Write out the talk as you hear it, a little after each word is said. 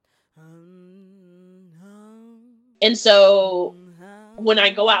And so when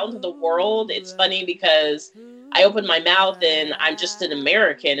I go out into the world, it's funny because I open my mouth and I'm just an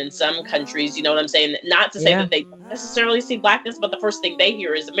American in some countries, you know what I'm saying? Not to say Yeah. that they don't necessarily see blackness, but the first thing they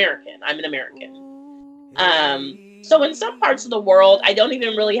hear is American. I'm an American. So in some parts of the world, I don't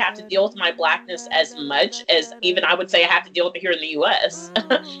even really have to deal with my blackness as much as even I would say I have to deal with it here in the US.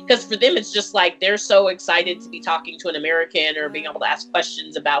 Because for them, it's just like they're so excited to be talking to an American or being able to ask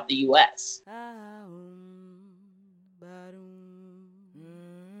questions about the US.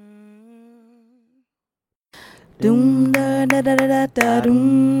 Doom da da da da da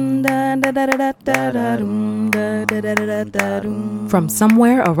doom da da da da da da doom da da da da da doom. From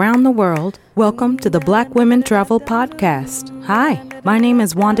somewhere around the world, welcome to the Black Women Travel Podcast. Hi, my name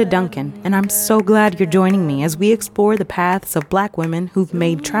is Wanda Duncan, and I'm so glad you're joining me as we explore the paths of Black women who've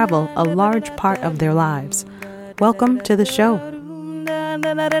made travel a large part of their lives. Welcome to the show. Doom da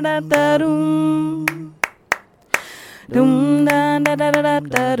da da da da doom da da da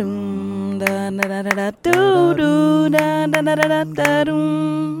da do do da da da da da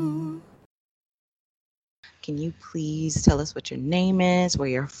doom. Can you please tell us what your name is, where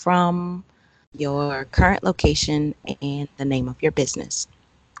you're from, your current location, and the name of your business?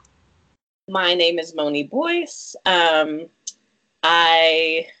 My name is Moni Boyce.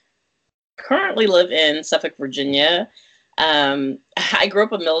 I currently live in Suffolk, Virginia. I grew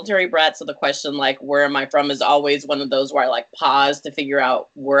up a military brat, so the question, like, where am I from, is always one of those where I like pause to figure out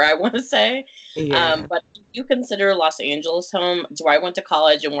where I want to say. Yeah. But you consider Los Angeles home. It's where I went to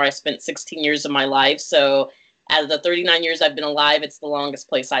college and where I spent 16 years of my life. So out of the 39 years I've been alive, it's the longest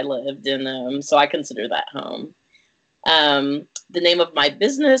place I lived. And so I consider that home. The name of my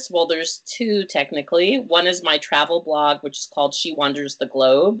business, well, there's two technically. One is my travel blog, which is called She Wanders the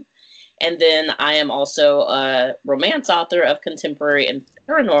Globe. And then I am also a romance author of contemporary and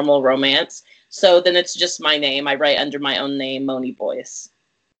paranormal romance. So then it's just my name. I write under my own name, Moni Boyce.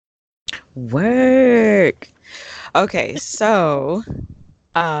 Work. Okay, so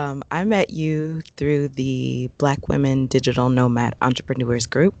I met you through the Black Women Digital Nomad Entrepreneurs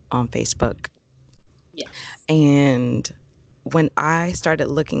Group on Facebook. Yes. And when I started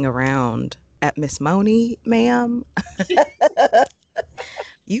looking around at Miss Moni, ma'am,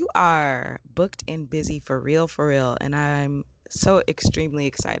 you are booked and busy for real, and I'm so extremely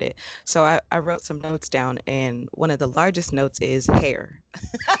excited. So I wrote some notes down, and one of the largest notes is hair.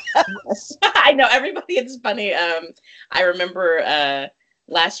 Yes. I know everybody. It's funny. I remember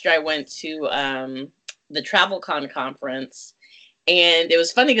last year I went to the TravelCon conference. And it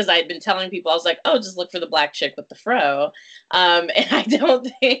was funny because I had been telling people, I was like, oh, just look for the black chick with the fro. And I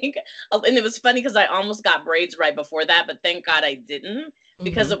don't think, and it was funny because I almost got braids right before that, but thank God I didn't,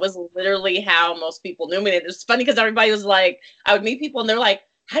 because it was literally how most people knew me. And it was funny because everybody was like, I would meet people and they're like,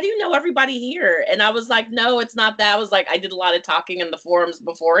 how do you know everybody here? And I was like, no, it's not that. I was like, I did a lot of talking in the forums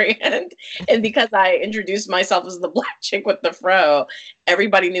beforehand. And because I introduced myself as the black chick with the fro,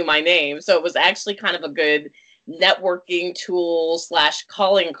 everybody knew my name. So it was actually kind of a good networking tool /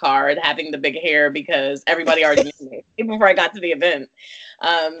 calling card, having the big hair, because everybody already knew me even before I got to the event.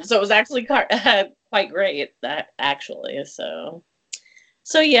 So it was actually quite great, that actually. So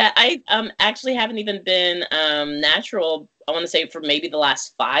yeah, I actually haven't even been natural, I want to say, for maybe the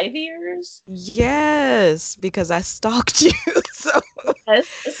last 5 years. Yes, because I stalked you. So Yes.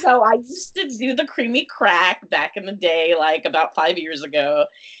 So I used to do the creamy crack back in the day, like about 5 years ago,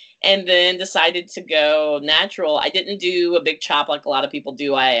 and then decided to go natural. I didn't do a big chop like a lot of people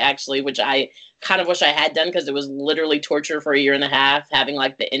do. I actually, which I kind of wish I had done, because it was literally torture for a year and a half, having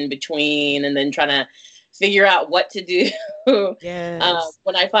like the in between and then trying to figure out what to do. yes.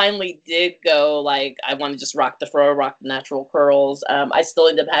 When I finally did go, like, I want to just rock the fro, rock the natural curls. I still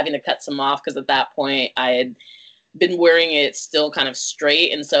ended up having to cut some off because at that point I had been wearing it still kind of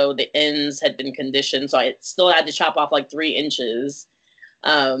straight, and so the ends had been conditioned, so I still had to chop off like 3 inches.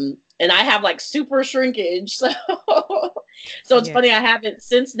 And I have like super shrinkage. So it's funny. I haven't,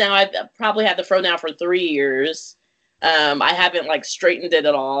 since now, I've probably had the fro now for 3 years. I haven't like straightened it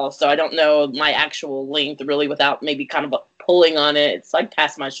at all. So I don't know my actual length really without maybe kind of pulling on it. It's like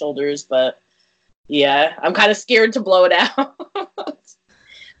past my shoulders, but yeah, I'm kind of scared to blow it out.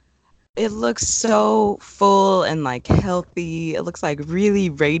 It looks so full and like healthy. It looks like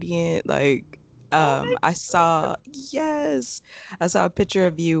really radiant. Like Oh I saw, yes, I saw a picture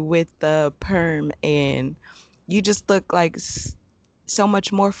of you with the perm, and you just look like so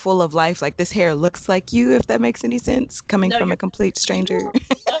much more full of life. Like this hair looks like you, if that makes any sense, coming no, from a you're complete stranger. you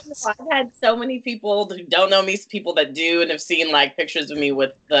don't know. I've had so many people who don't know me, people that do, and have seen like pictures of me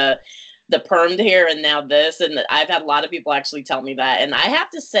with the permed hair and now this, and I've had a lot of people actually tell me that. And I have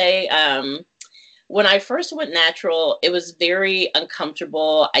to say, when I first went natural, it was very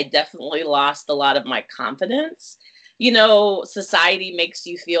uncomfortable. I definitely lost a lot of my confidence. You know, society makes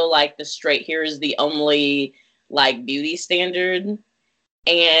you feel like the straight hair is the only like beauty standard.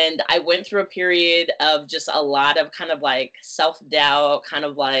 And I went through a period of just a lot of kind of like self-doubt, kind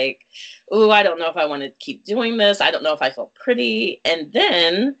of like, oh, I don't know if I want to keep doing this. I don't know if I feel pretty. And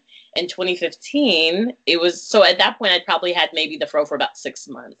then in 2015, it was, so at that point, I'd probably had maybe the fro for about 6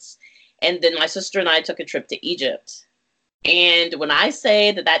 months. And then my sister and I took a trip to Egypt. And when I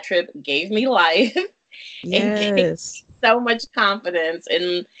say that that trip gave me life, and gave me so much confidence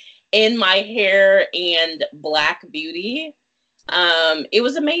in my hair and Black beauty, it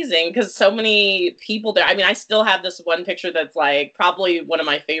was amazing because so many people there. I mean, I still have this one picture that's like probably one of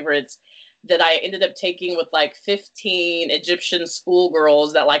my favorites that I ended up taking with like 15 Egyptian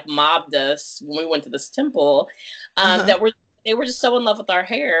schoolgirls that like mobbed us when we went to this temple, they were just so in love with our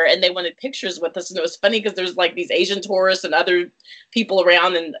hair and they wanted pictures with us. And it was funny because there's like these Asian tourists and other people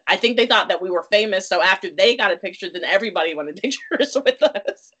around. And I think they thought that we were famous. So after they got a picture, then everybody wanted pictures with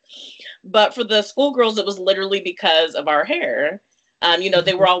us. But for the schoolgirls, it was literally because of our hair. You know,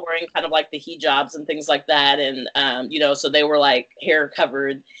 they were all wearing kind of like the hijabs and things like that. And, you know, so they were like hair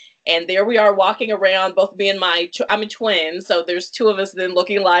covered. And there we are walking around, both me and I'm a twin. So there's two of us then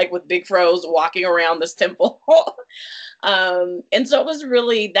looking like with big fros walking around this temple. And so it was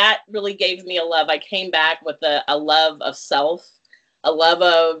really, that really gave me a love. I came back with a love of self, a love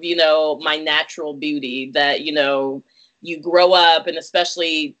of, you know, my natural beauty that, you know, you grow up, and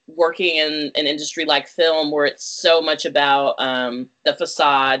especially working in an industry like film where it's so much about the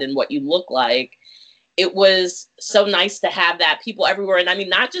facade and what you look like. It was so nice to have that, people everywhere. And I mean,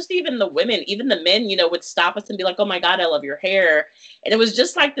 not just even the women, even the men, you know, would stop us and be like, oh my God, I love your hair. And it was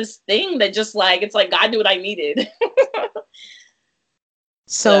just like this thing that just like, it's like God knew what I needed.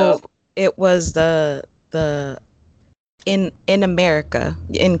 So it was the in America,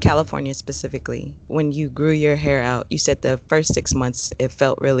 in California specifically, when you grew your hair out, you said the first 6 months it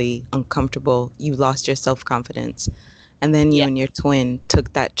felt really uncomfortable. You lost your self-confidence. And then you and your twin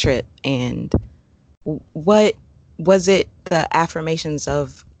took that trip. And what was it, the affirmations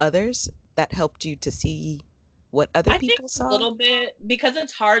of others that helped you to see what other people saw? A little bit, because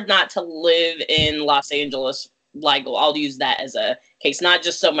it's hard not to live in Los Angeles. Like, I'll use that as a case, not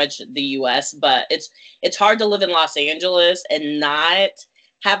just so much the US, but it's hard to live in Los Angeles and not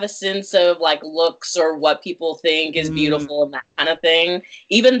have a sense of like looks or what people think is beautiful and that kind of thing.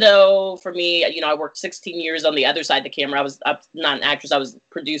 Even though for me, you know, I worked 16 years on the other side of the camera. I was not an actress. I was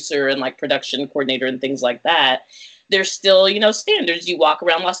producer and like production coordinator and things like that. There's still, you know, standards. You walk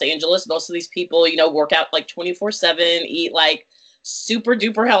around Los Angeles, most of these people, you know, work out like 24/7, eat like super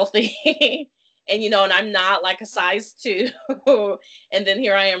duper healthy. And, you know, and I'm not like a size 2. And then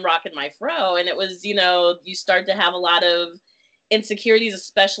here I am rocking my fro. And it was, you know, you start to have a lot of insecurities,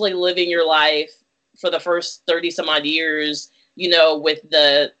 especially living your life for the first 30 some odd years, you know, with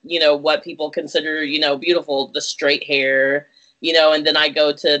the, you know, what people consider, you know, beautiful, the straight hair, you know, and then I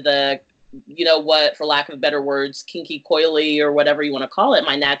go to the, you know what, for lack of better words, kinky, coily, or whatever you want to call it,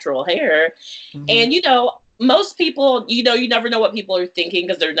 my natural hair. And, you know, most people, you know, you never know what people are thinking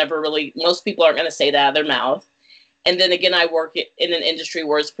because they're never really, most people aren't going to say that out of their mouth. And then again, I work in an industry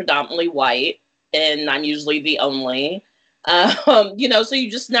where it's predominantly white and I'm usually the only, you know, so you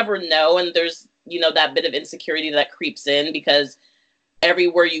just never know. And there's, you know, that bit of insecurity that creeps in because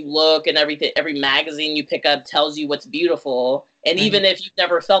everywhere you look and everything, every magazine you pick up tells you what's beautiful. And even if you've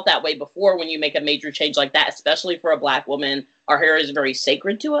never felt that way before, when you make a major change like that, especially for a Black woman, our hair is very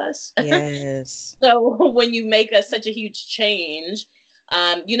sacred to us. Yes. So when you make such a huge change,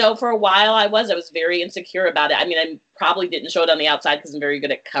 you know, for a while I was very insecure about it. I mean, I probably didn't show it on the outside because I'm very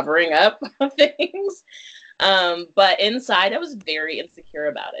good at covering up things. But inside I was very insecure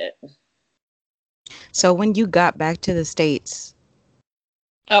about it. So when you got back to the States,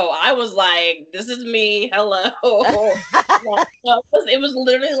 I was like, this is me. Hello. It was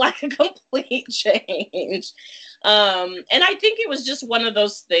literally like a complete change. And I think it was just one of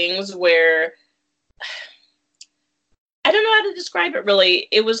those things where I don't know how to describe it really.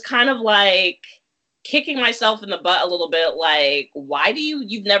 It was kind of like kicking myself in the butt a little bit. Like, why do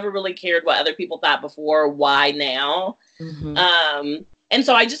you've never really cared what other people thought before? Why now? And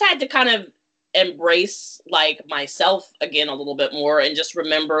so I just had to kind of embrace like myself again a little bit more and just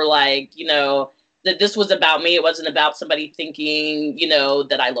remember like, you know, that this was about me. It wasn't about somebody thinking, you know,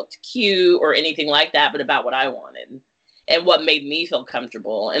 that I looked cute or anything like that, but about what I wanted and what made me feel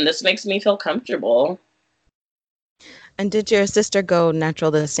comfortable. And this makes me feel comfortable. And did your sister go natural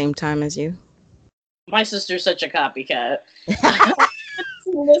the same time as you? My sister's such a copycat.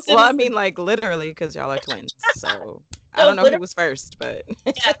 listen, Well, I mean, like literally, because y'all are twins. So I so don't know who was first, but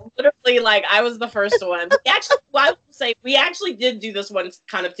yeah, literally, like I was the first one. I will say we actually did do this one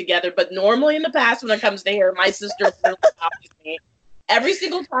kind of together. But normally in the past, when it comes to hair, my sister really copies me every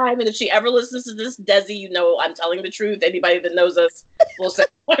single time. And if she ever listens to this, Desi, you know I'm telling the truth. Anybody that knows us will say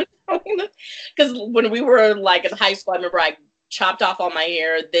because when we were like in high school, I remember I chopped off all my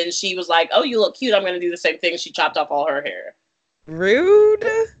hair. Then she was like, "Oh, you look cute. I'm going to do the same thing." She chopped off all her hair. rude.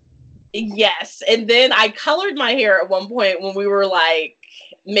 Yes. And then I colored my hair at one point when we were like,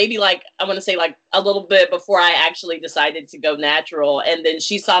 maybe like, I want to say like a little bit before I actually decided to go natural. And then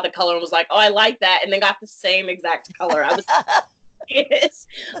she saw the color and was like, "Oh, I like that." And then got the same exact color. I was, yes.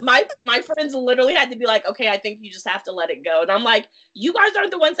 My friends literally had to be like, "Okay, I think you just have to let it go." And I'm like, "You guys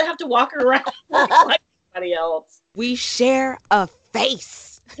aren't the ones that have to walk around like anybody else." We share a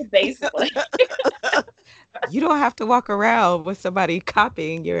face. Basically. You don't have to walk around with somebody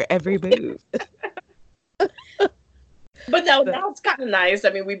copying your every move. But no, now it's kind of nice.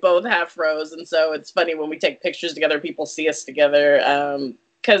 I mean, we both have froze, and so it's funny when we take pictures together, people see us together.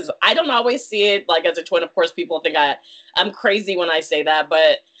 Because I don't always see it like as a twin. Of course, people think I'm crazy when I say that,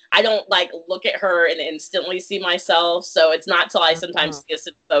 but I don't like look at her and instantly see myself. So it's not till I sometimes see us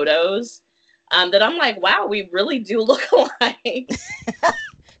in photos that I'm like, wow, we really do look alike.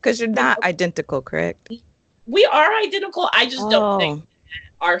 Because you're not identical, correct? We are identical. I just don't think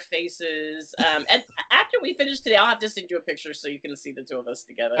our faces. And after we finish today, I'll have to send you a picture so you can see the two of us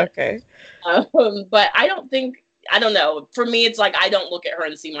together. Okay. But I don't know. For me, it's like I don't look at her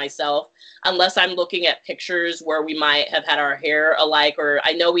and see myself unless I'm looking at pictures where we might have had our hair alike, or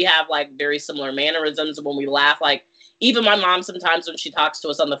I know we have like very similar mannerisms when we laugh. Like even my mom sometimes when she talks to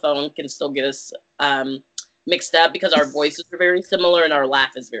us on the phone can still get us mixed up because our voices are very similar and our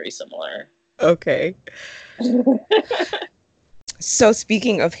laugh is very similar. Okay. So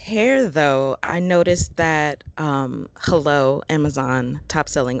speaking of hair, though, I noticed that hello, Amazon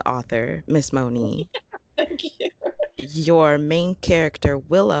top-selling author, Miss Moni. Thank you. Your main character,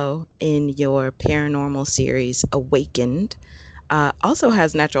 Willow, in your paranormal series, Awakened, also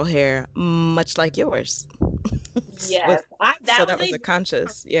has natural hair, much like yours. Yes. That was a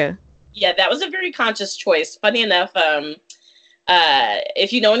conscious, yeah. Yeah, that was a very conscious choice. Funny enough,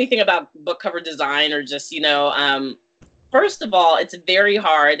 if you know anything about book cover design or just, first of all, it's very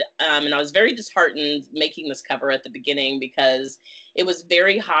hard. And I was very disheartened making this cover at the beginning because it was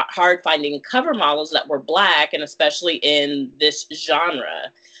very hard finding cover models that were Black, and especially in this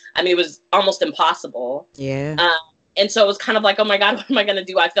genre. I mean, it was almost impossible. Yeah. And so it was kind of like, oh my God, what am I going to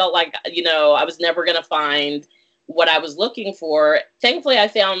do? I felt like, I was never going to find what I was looking for. Thankfully, I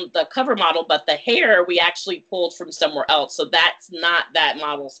found the cover model, but the hair we actually pulled from somewhere else. So that's not that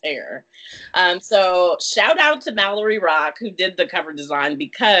model's hair. So shout out to Mallory Rock, who did the cover design,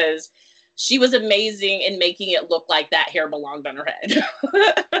 because she was amazing in making it look like that hair belonged on her head.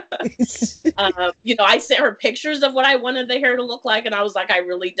 I sent her pictures of what I wanted the hair to look like. And I was like, I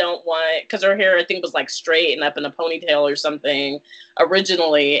really don't want, because her hair, I think, was like straight and up in a ponytail or something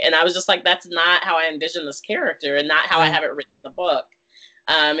originally. And I was just like, that's not how I envision this character and not how I have it written in the book.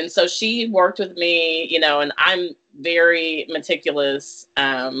 And so she worked with me, and I'm very meticulous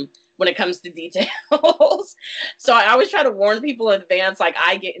when it comes to details. So I always try to warn people in advance, like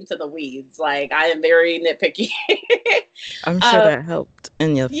I get into the weeds. Like I am very nitpicky. I'm sure that helped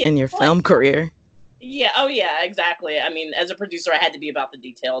in your film career. Yeah. Oh yeah, exactly. I mean, as a producer, I had to be about the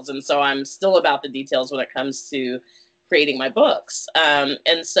details. And so I'm still about the details when it comes to creating my books.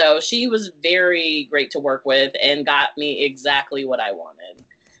 And so she was very great to work with and got me exactly what I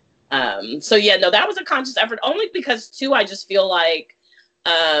wanted. So yeah, no, that was a conscious effort, only because too, I just feel like,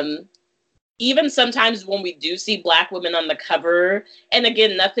 even sometimes when we do see Black women on the cover, and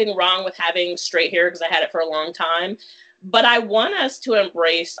again, nothing wrong with having straight hair because I had it for a long time, but I want us to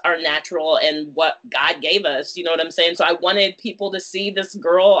embrace our natural and what God gave us. You know what I'm saying? So I wanted people to see this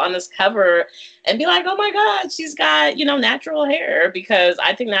girl on this cover and be like, oh my God, she's got, natural hair, because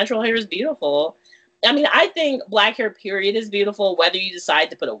I think natural hair is beautiful. I mean, I think Black hair, period, is beautiful, whether you decide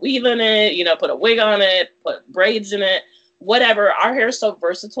to put a weave in it, put a wig on it, put braids in it, whatever. Our hair is so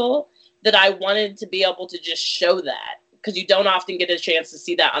versatile that I wanted to be able to just show that, because you don't often get a chance to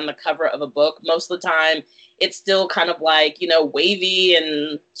see that on the cover of a book. Most of the time, it's still kind of like, wavy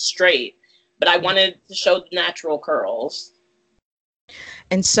and straight. But I wanted to show the natural curls.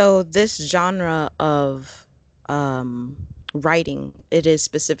 And so this genre of writing, it is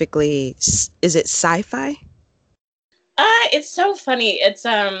specifically, is it sci-fi? It's so funny. It's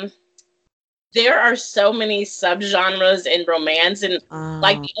there are so many subgenres in romance, and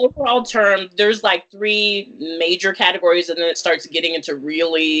like the overall term, there's like 3 major categories, and then it starts getting into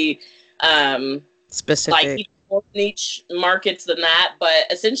really specific, like more niche markets than that.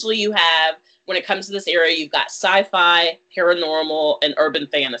 But essentially, you have, when it comes to this area, you've got sci-fi, paranormal, and urban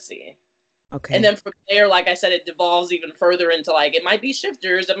fantasy. Okay. And then from there, like I said, it devolves even further into like, it might be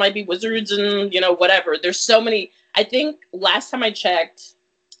shifters, it might be wizards, and whatever. There's so many. I think last time I checked,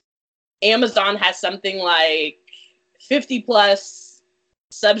 Amazon has something like 50 plus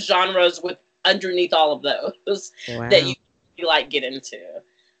subgenres with underneath all of those that you like get into.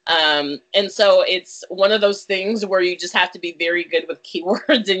 And so it's one of those things where you just have to be very good with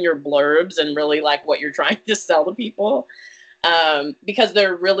keywords in your blurbs and really like what you're trying to sell to people. Because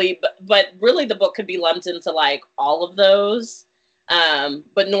they're really, but really the book could be lumped into like all of those.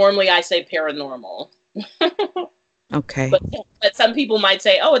 But normally I say paranormal. Okay. But some people might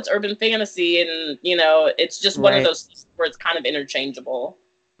say, oh, it's urban fantasy. And, it's just one of those things where it's kind of interchangeable.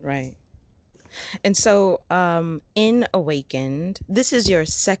 Right. And so in Awakened, this is your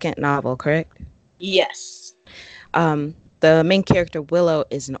second novel, correct? Yes. The main character, Willow,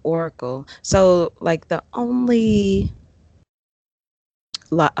 is an oracle. So like the only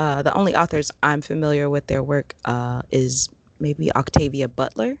authors I'm familiar with their work is maybe Octavia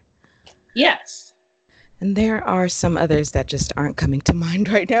Butler. Yes. And there are some others that just aren't coming to mind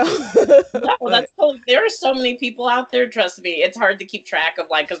right now. No, that's cool. There are so many people out there, trust me. It's hard to keep track of,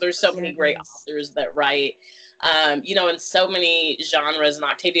 like, because there's so many great authors that write, in so many genres. And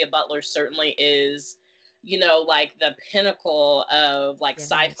Octavia Butler certainly is, like the pinnacle of like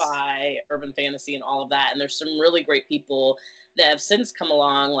sci-fi, urban fantasy, and all of that. And there's some really great people that have since come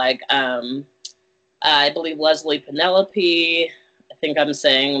along, like I believe Leslie Penelope. I think I'm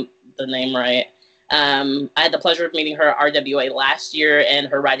saying the name right. I had the pleasure of meeting her at RWA last year, and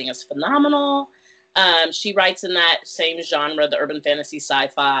her writing is phenomenal. She writes in that same genre, the urban fantasy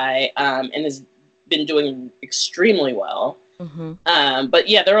sci-fi, and has been doing extremely well. Mm-hmm. But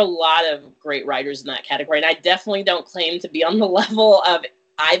yeah, there are a lot of great writers in that category, and I definitely don't claim to be on the level of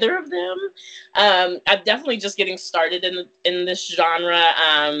either of them. I'm definitely just getting started in this genre.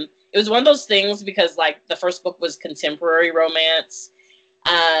 It was one of those things because like the first book was contemporary romance.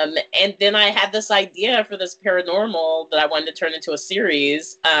 And then I had this idea for this paranormal that I wanted to turn into a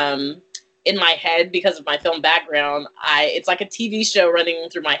series in my head because of my film background. It's like a TV show running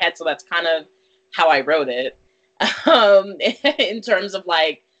through my head, so that's kind of how I wrote it. In terms of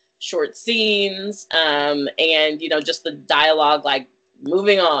like short scenes and just the dialogue, like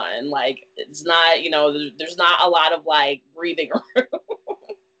moving on, like it's not, there's not a lot of like breathing room.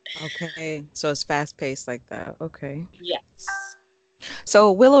 Okay, so it's fast paced like that. Okay. Yes.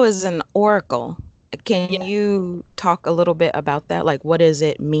 So Willow is an oracle. Can you talk a little bit about that? Like, what does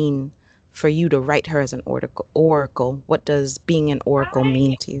it mean for you to write her as an oracle? What does being an oracle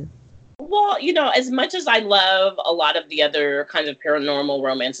mean to you? Well, as much as I love a lot of the other kinds of paranormal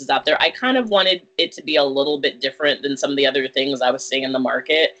romances out there, I kind of wanted it to be a little bit different than some of the other things I was seeing in the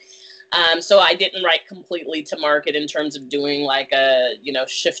market. So I didn't write completely to market in terms of doing like a,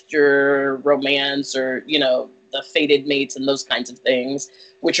 shifter romance or, the fated mates and those kinds of things,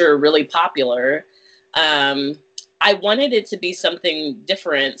 which are really popular. I wanted it to be something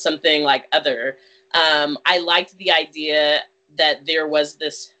different, something like other. I liked the idea that there was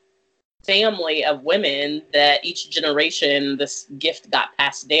this family of women that each generation, this gift got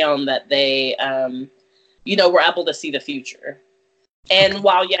passed down that they, were able to see the future. And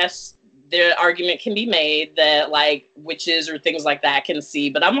while, yes, the argument can be made that like witches or things like that can see,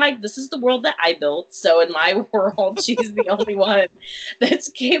 but I'm like, this is the world that I built. So in my world, she's the only one that's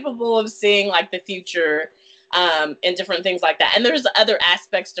capable of seeing like the future and different things like that. And there's other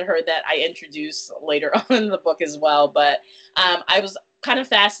aspects to her that I introduce later on in the book as well. But I was kind of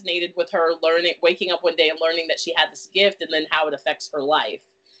fascinated with her waking up one day and learning that she had this gift and then how it affects her life.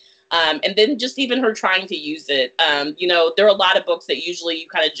 And then just even her trying to use it. There are a lot of books that usually you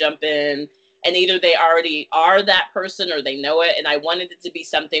kind of jump in and either they already are that person or they know it. And I wanted it to be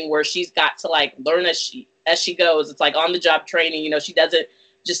something where she's got to like learn as she goes. It's like on the job training, she doesn't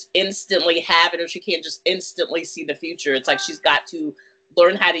just instantly have it or she can't just instantly see the future. It's like she's got to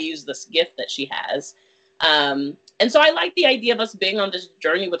learn how to use this gift that she has. And so I like the idea of us being on this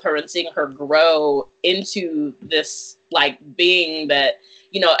journey with her and seeing her grow into this like being that,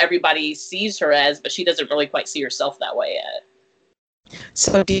 everybody sees her as, but she doesn't really quite see herself that way yet.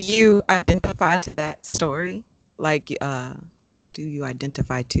 So do you identify to that story? Like, do you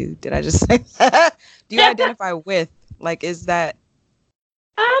identify to? Did I just say that? Do you identify with? Like, is that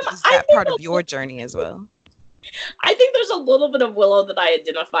part of your journey as well? I think there's a little bit of Willow that I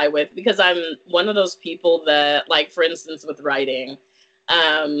identify with because I'm one of those people that, like, for instance, with writing,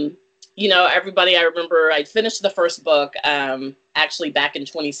 um, everybody, I remember I finished the first book actually back in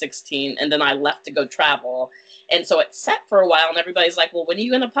 2016, and then I left to go travel. And so it sat for a while, and everybody's like, well, when are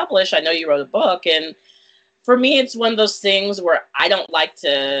you going to publish? I know you wrote a book. And for me, it's one of those things where I don't like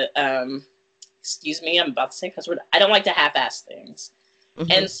to, excuse me, I'm about to say cuss word. I don't like to half-ass things.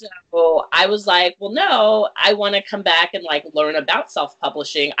 Mm-hmm. And so I was like, well, no, I want to come back and like learn about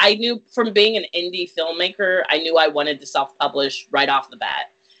self-publishing. I knew from being an indie filmmaker, I knew I wanted to self-publish right off the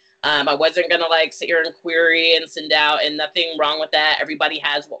bat. I wasn't going to like sit here and query and send out, and nothing wrong with that. Everybody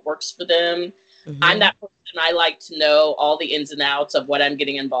has what works for them. Mm-hmm. I'm that person. I like to know all the ins and outs of what I'm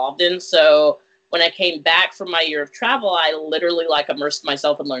getting involved in. So when I came back from my year of travel, I literally like immersed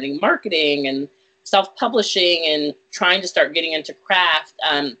myself in learning marketing and self-publishing and trying to start getting into craft.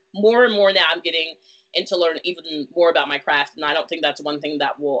 More and more now I'm getting into learn even more about my craft. And I don't think that's one thing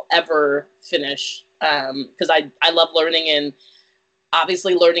that will ever finish because I love learning, and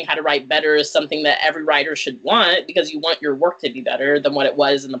obviously learning how to write better is something that every writer should want because you want your work to be better than what it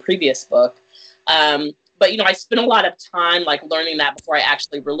was in the previous book. But, I spent a lot of time like learning that before I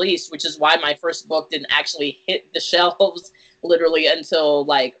actually released, which is why my first book didn't actually hit the shelves literally until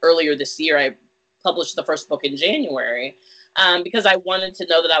like earlier this year. I published the first book in January because I wanted to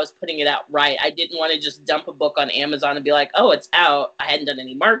know that I was putting it out right. I didn't want to just dump a book on Amazon and be like, oh, it's out. I hadn't done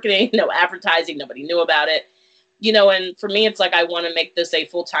any marketing, no advertising, nobody knew about it. And for me, it's like I want to make this a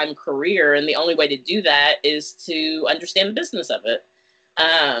full-time career, and the only way to do that is to understand the business of it.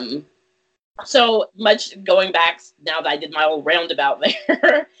 So much going back now that I did my old roundabout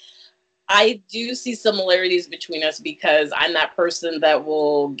there, I do see similarities between us because I'm that person that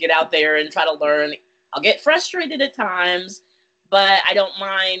will get out there and try to learn. I'll get frustrated at times, but I don't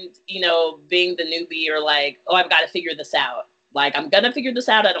mind, being the newbie or like, oh, I've got to figure this out. Like, I'm going to figure this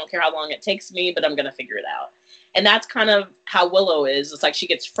out. I don't care how long it takes me, but I'm going to figure it out. And that's kind of how Willow is. It's like she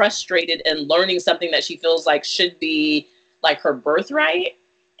gets frustrated in learning something that she feels like should be like her birthright.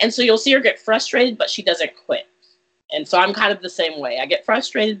 And so you'll see her get frustrated, but she doesn't quit. And so I'm kind of the same way. I get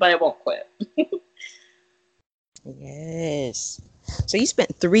frustrated, but I won't quit. Yes. So you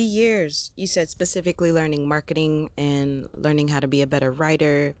spent 3 years, you said, specifically learning marketing and learning how to be a better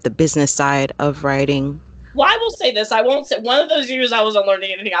writer, the business side of writing. Well, I will say this. I won't say one of those years I wasn't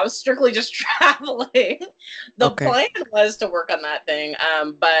learning anything. I was strictly just traveling. The plan was to work on that thing.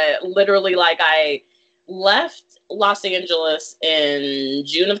 But literally, like, I left Los Angeles in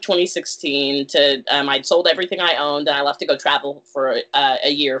June of 2016 to, I'd sold everything I owned, and I left to go travel for a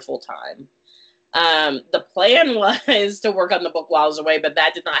year full time. The plan was to work on the book while I was away, but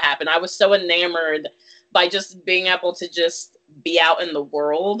that did not happen. I was so enamored by just being able to just be out in the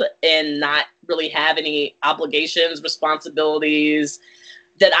world and not really have any obligations, responsibilities,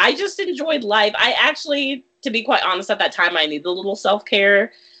 that I just enjoyed life. I actually, to be quite honest, at that time, I needed a little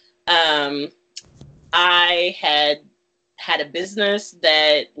self-care. I had a business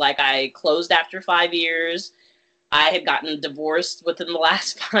that, like, I closed after 5 years. I had gotten divorced within the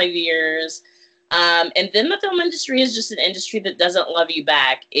last 5 years. And then the film industry is just an industry that doesn't love you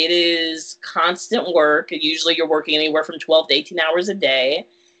back. It is constant work. Usually you're working anywhere from 12 to 18 hours a day.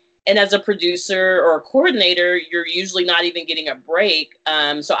 And as a producer or a coordinator, you're usually not even getting a break.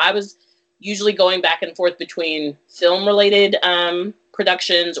 So I was usually going back and forth between film-related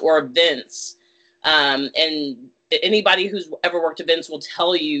productions or events. And anybody who's ever worked events will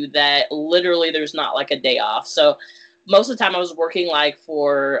tell you that literally there's not like a day off. So most of the time I was working like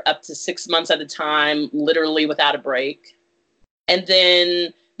for up to 6 months at a time, literally without a break. And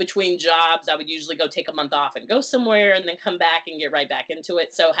then between jobs, I would usually go take a month off and go somewhere and then come back and get right back into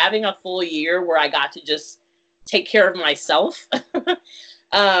it. So having a full year where I got to just take care of myself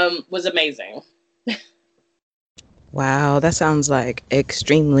was amazing. Wow, that sounds like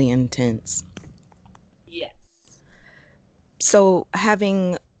extremely intense. Yes. So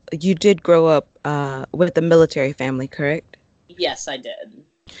you did grow up with a military family, correct? Yes, I did.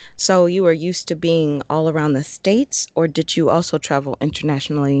 So you were used to being all around the States, or did you also travel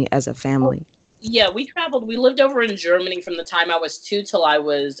internationally as a family? Yeah, we traveled. We lived over in Germany from the time I was 2 till I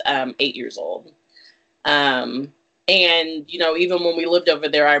was 8 years old. And, even when we lived over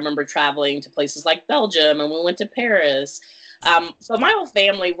there, I remember traveling to places like Belgium, and we went to Paris. So my whole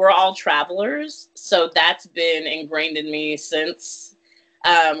family, we're all travelers. So that's been ingrained in me since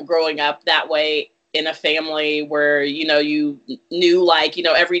growing up that way in a family where, you knew like,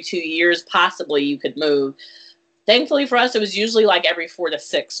 every 2 years, possibly you could move. Thankfully for us, it was usually like every 4 to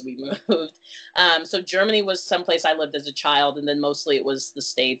 6 we moved. So Germany was someplace I lived as a child, and then mostly it was the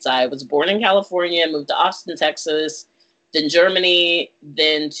States. I was born in California, moved to Austin, Texas, then Germany,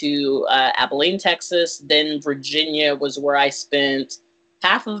 then to Abilene, Texas, then Virginia was where I spent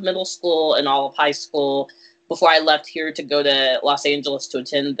half of middle school and all of high school before I left here to go to Los Angeles to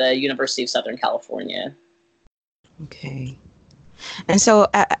attend the University of Southern California. Okay. And so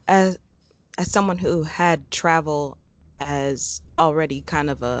as someone who had travel as already kind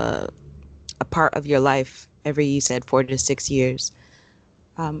of a part of your life every, you said 4 to 6 years,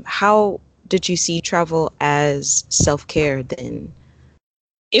 how did you see travel as self-care then?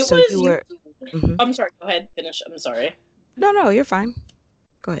 It so was. You were, mm-hmm. I'm sorry. Go ahead. Finish. I'm sorry. No, you're fine.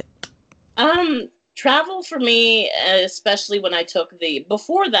 Go ahead. Travel for me, especially when I took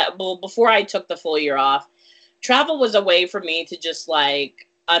before I took the full year off, travel was a way for me to just like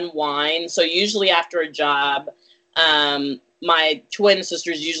unwind. So usually after a job, my twin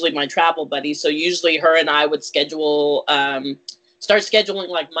sister is usually my travel buddy. So usually her and I would start scheduling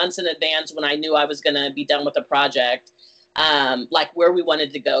like months in advance when I knew I was going to be done with a project, like where we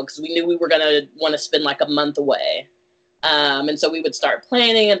wanted to go, because we knew we were going to want to spend like a month away. And so we would start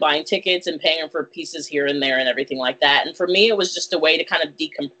planning and buying tickets and paying for pieces here and there and everything like that. And for me, it was just a way to kind of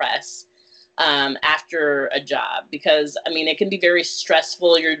decompress after a job, because I mean, it can be very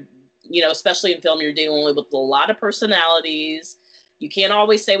stressful. Especially in film, you're dealing with a lot of personalities. You can't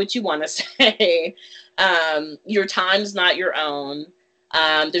always say what you want to say. Your time's not your own.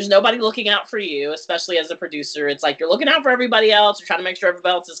 There's nobody looking out for you, especially as a producer. It's like you're looking out for everybody else. You're trying to make sure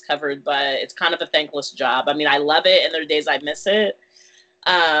everybody else is covered, but it's kind of a thankless job. I mean, I love it, and there are days I miss it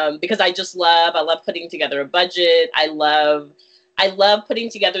because I love putting together a budget. I love putting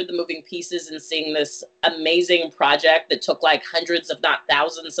together the moving pieces and seeing this amazing project that took like hundreds, if not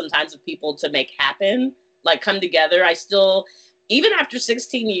thousands, sometimes of people to make happen, like come together. I still, even after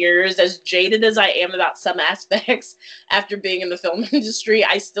 16 years, as jaded as I am about some aspects after being in the film industry,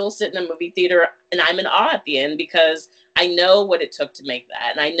 I still sit in a movie theater and I'm in awe at the end, because I know what it took to make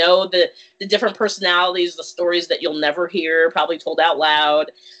that. And I know the different personalities, the stories that you'll never hear, probably told out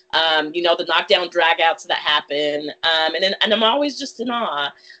loud, the knockdown dragouts that happen. And I'm always just in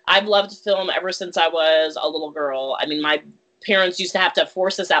awe. I've loved film ever since I was a little girl. I mean, my parents used to have to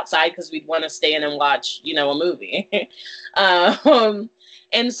force us outside because we'd want to stay in and watch, a movie.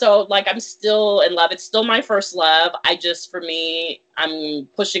 And so like, I'm still in love. It's still my first love. For me, I'm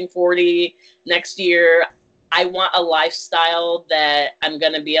pushing 40 next year. I want a lifestyle that I'm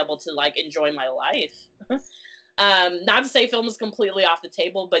going to be able to like enjoy my life. Not to say film is completely off the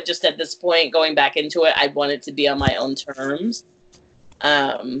table, but just at this point, going back into it, I want it to be on my own terms.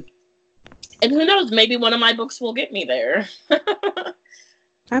 And who knows, maybe one of my books will get me there.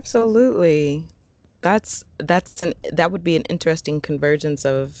 Absolutely. That would be an interesting convergence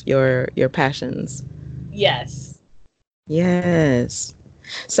of your passions. Yes. Yes.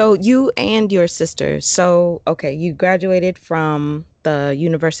 So you and your sister, okay, you graduated from the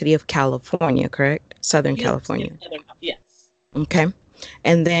University of California, correct? Southern California. Yes. Okay.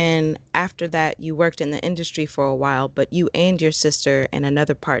 And then after that, you worked in the industry for a while, but you and your sister and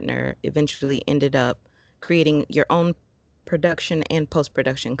another partner eventually ended up creating your own production and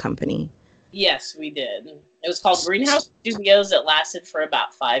post-production company. Yes, we did. It was called Greenhouse Studios. It lasted for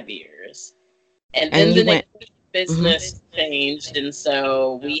about 5 years. And then the business changed, and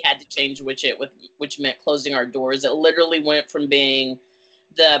so we had to change which meant closing our doors. It literally went from being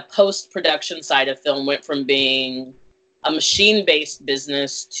the post-production side of film, went from being a machine-based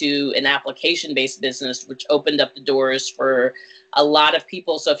business to an application-based business, which opened up the doors for a lot of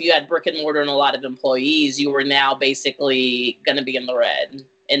people. So if you had brick and mortar and a lot of employees, you were now basically going to be in the red.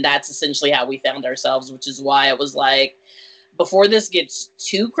 And that's essentially how we found ourselves, which is why it was like, before this gets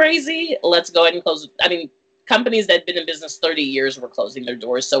too crazy, let's go ahead and close. I mean, companies that had been in business 30 years were closing their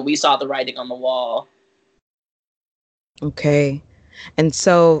doors. So we saw the writing on the wall. Okay. And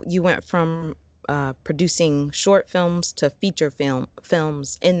so you went from producing short films to feature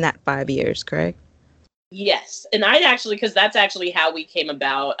films in that 5 years, correct? Yes. And because that's actually how we came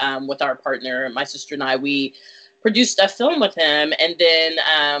about with our partner, my sister and I. We produced a film with him, and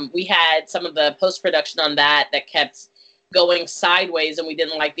then we had some of the post-production on that kept going sideways, and we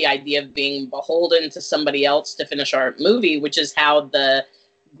didn't like the idea of being beholden to somebody else to finish our movie, which is how the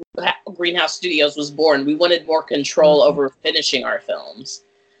Greenhouse Studios was born. We wanted more control over finishing our films.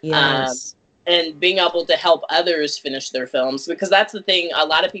 Yes. And being able to help others finish their films, because that's the thing. A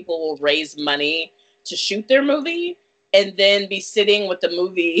lot of people will raise money to shoot their movie and then be sitting with the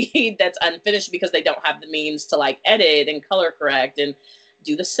movie that's unfinished because they don't have the means to like edit and color correct and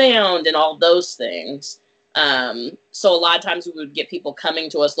do the sound and all those things. So a lot of times we would get people coming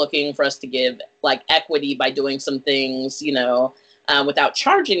to us looking for us to give like equity by doing some things, without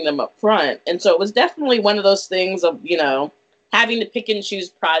charging them up front. And so it was definitely one of those things of, having to pick and choose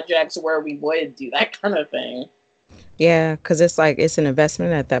projects where we would do that kind of thing. Yeah, because it's like it's an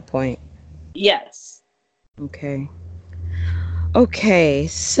investment at that point. Yes. Okay. Okay,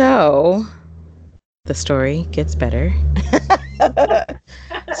 so the story gets better.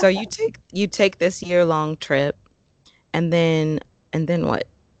 So you take this year-long trip, and then what?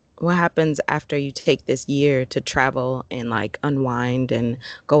 What happens after you take this year to travel and like unwind and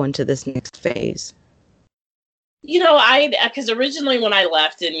go into this next phase? Because originally when I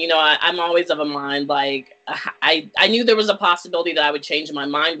left, and I'm always of a mind like I knew there was a possibility that I would change my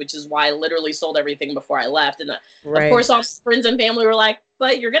mind, which is why I literally sold everything before I left. And Right. of course, all friends and family were like,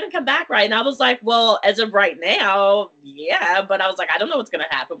 "But you're gonna come back, right?" And I was like, "Well, as of right now, yeah." But I was like, "I don't know what's gonna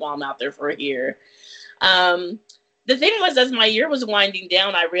happen while I'm out there for a year." The thing was, as my year was winding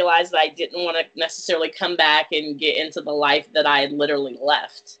down, I realized that I didn't want to necessarily come back and get into the life that I had literally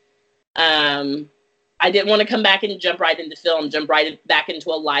left. I didn't want to come back and jump right into film, jump right back into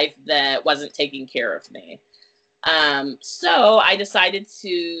a life that wasn't taking care of me. So I decided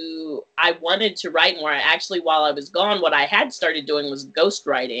I wanted to write more. Actually, while I was gone, what I had started doing was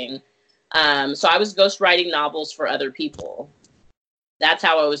ghostwriting. So I was ghostwriting novels for other people. That's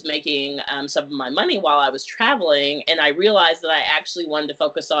how I was making some of my money while I was traveling. And I realized that I actually wanted to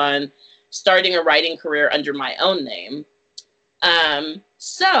focus on starting a writing career under my own name.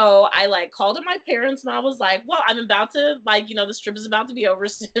 So I called up my parents and I was like, well, I'm about to this trip is about to be over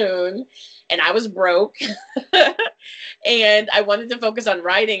soon. And I was broke and I wanted to focus on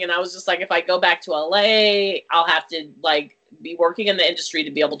writing. And I was just like, if I go back to LA, I'll have to be working in the industry to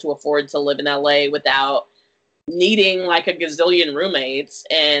be able to afford to live in LA without needing a gazillion roommates.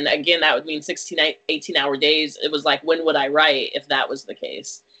 And again, that would mean 16, 18-hour days. It was like, when would I write if that was the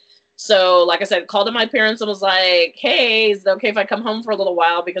case? So, like I said, called to my parents and was like, hey, is it okay if I come home for a little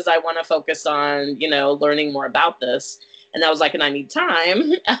while because I want to focus on, learning more about this? And I was like, and I need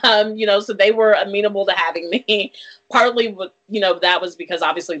time, so they were amenable to having me. Partly, that was because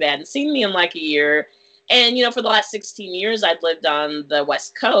obviously they hadn't seen me in a year. And, for the last 16 years, I'd lived on the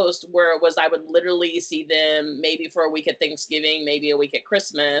West Coast where it was I would literally see them maybe for a week at Thanksgiving, maybe a week at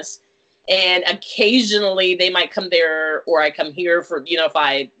Christmas. And occasionally they might come there or I come here for,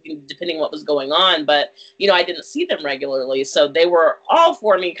 depending what was going on. But, I didn't see them regularly. So they were all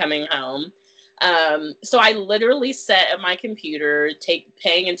for me coming home. So I literally sat at my computer,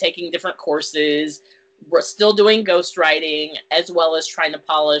 paying and taking different courses. We're still doing ghostwriting as well as trying to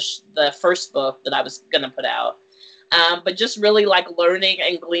polish the first book that I was going to put out. But just really learning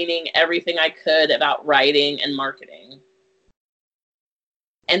and gleaning everything I could about writing and marketing.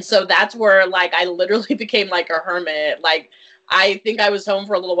 And so that's where I literally became a hermit. I think I was home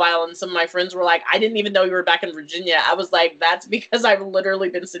for a little while and some of my friends were like, I didn't even know you were back in Virginia. I was like, that's because I've literally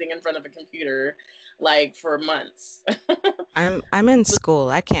been sitting in front of a computer for months. I'm in school.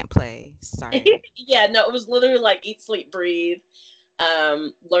 I can't play. Sorry. Yeah, no, it was literally eat, sleep, breathe,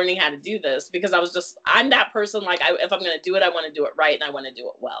 learning how to do this because I'm that person. If I'm going to do it, I want to do it right and I want to do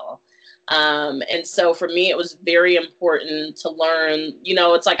it well. And so for me, it was very important to learn,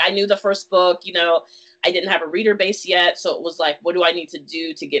 it's I knew the first book, I didn't have a reader base yet. So it was what do I need to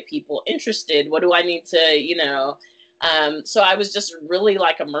do to get people interested? What do I need to, so I was just really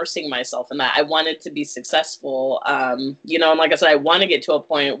immersing myself in that. I wanted to be successful, and like I said, I want to get to a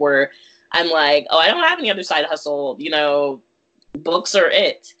point where I'm oh, I don't have any other side hustle, books are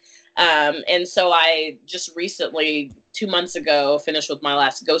it. And so I just recently, 2 months ago, finished with my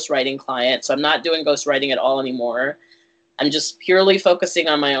last ghostwriting client. So I'm not doing ghostwriting at all anymore. I'm just purely focusing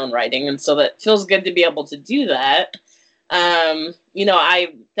on my own writing. And so that feels good to be able to do that. I'm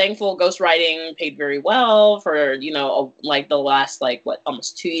thankful ghostwriting paid very well for, the last,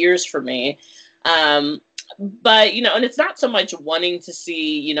 almost 2 years for me. But, and it's not so much wanting to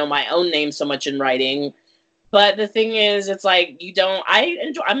see, my own name so much in writing. But the thing is, it's I'm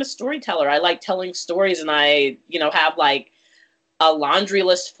a storyteller. I like telling stories and I, have a laundry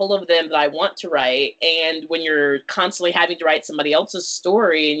list full of them that I want to write. And when you're constantly having to write somebody else's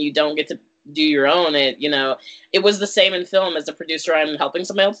story and you don't get to do your own, it was the same in film. As a producer, I'm helping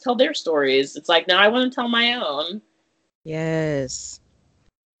somebody else tell their stories. It's no, I want to tell my own. Yes.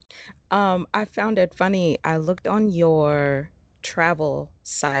 I found it funny. I looked on your travel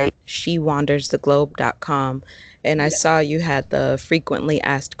site, shewanderstheglobe.com, and I saw you had the frequently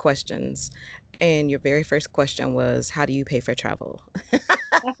asked questions, and your very first question was, how do you pay for travel?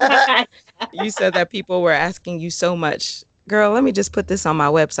 You said that people were asking you so much. Girl, let me just put this on my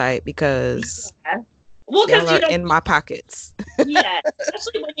website because Well, Y'all because, are in my pockets. yeah,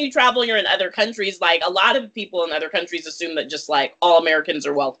 especially when you travel and you're in other countries, like a lot of people in other countries assume that just like all Americans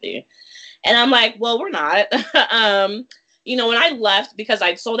are wealthy. And I'm like, well, we're not. When I left, because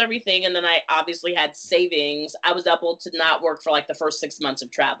I'd sold everything and then I obviously had savings, I was able to not work for like the first 6 months of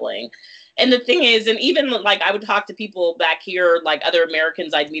traveling. And the thing is, and even like I would talk to people back here, like other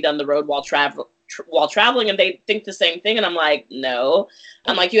Americans I'd meet on the road while traveling, and they think the same thing. And I'm like, no.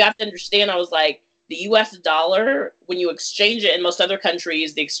 I'm like, you have to understand. I was like, the US dollar, when you exchange it in most other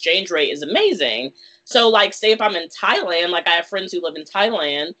countries, the exchange rate is amazing. So like, say if I'm in Thailand, like I have friends who live in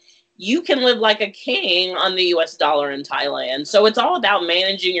Thailand, you can live like a king on the US dollar in Thailand. So it's all about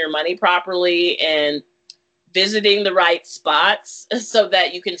managing your money properly and visiting the right spots so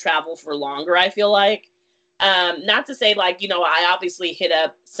that you can travel for longer, I feel like. Not to say like, I obviously hit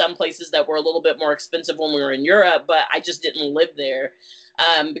up some places that were a little bit more expensive when we were in Europe, but I just didn't live there.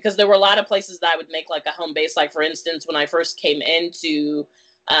 Because there were a lot of places that I would make like a home base. Like for instance, when I first came into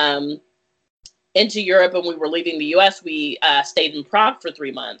Europe and we were leaving the US, we stayed in Prague for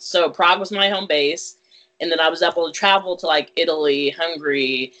 3 months. So Prague was my home base. And then I was able to travel to like Italy,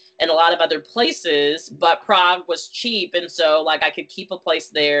 Hungary, and a lot of other places, but Prague was cheap. And so like I could keep a place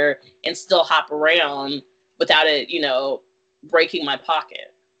there and still hop around without it, breaking my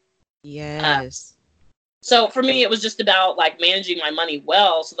pocket. Yes. So for me, it was just about like managing my money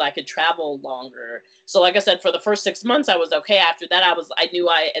well so that I could travel longer. So like I said, for the first 6 months, I was okay. After that, I knew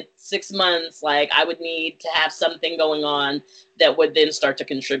at 6 months, like I would need to have something going on that would then start to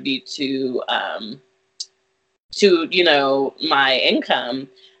contribute to my income.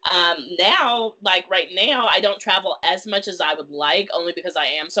 Now, like right now, I don't travel as much as I would like, only because I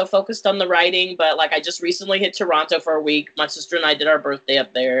am so focused on the writing. But like, I just recently hit Toronto for a week. My sister and I did our birthday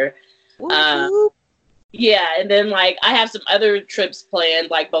up there. Yeah, and then like I have some other trips planned,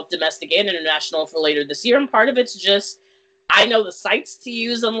 like both domestic and international, for later this year. And part of it's just I know the sites to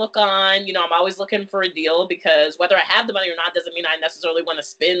use and look on. I'm always looking for a deal, because whether I have the money or not doesn't mean I necessarily want to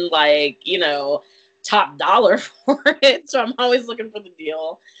spend like, top dollar for it. So I'm always looking for the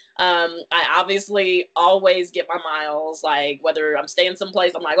deal. I obviously always get my miles, like whether I'm staying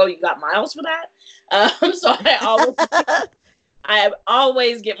someplace, I'm like, oh, you got miles for that? So I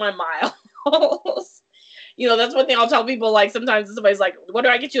always get my miles. That's one thing I'll tell people. Like sometimes somebody's like, what do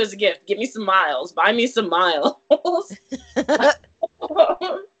I get you as a gift? Give me some miles. Buy me some miles.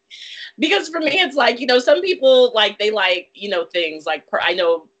 Because for me, it's like, some people like, they like, things like, I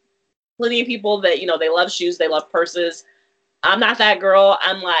know plenty of people that, they love shoes, they love purses. I'm not that girl.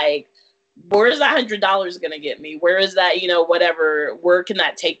 I'm like, where's that $100 going to get me? Where is that, whatever, where can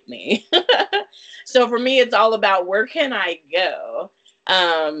that take me? So for me, it's all about where can I go?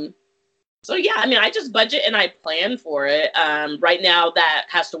 So yeah, I mean, I just budget and I plan for it. Right now that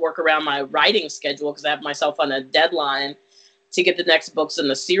has to work around my writing schedule, because I have myself on a deadline to get the next books in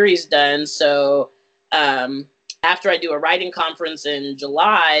the series done. So, after I do a writing conference in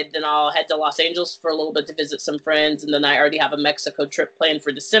July, then I'll head to Los Angeles for a little bit to visit some friends. And then I already have a Mexico trip planned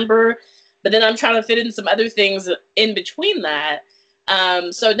for December. But then I'm trying to fit in some other things in between that.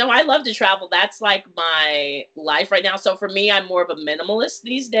 So no, I love to travel. That's like my life right now. So for me, I'm more of a minimalist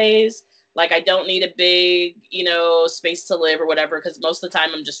these days. Like I don't need a big, space to live or whatever, because most of the time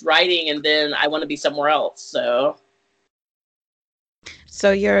I'm just writing and then I want to be somewhere else.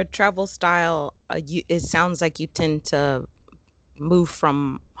 So your travel style, it sounds like you tend to move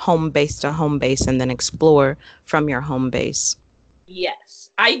from home base to home base and then explore from your home base. Yes,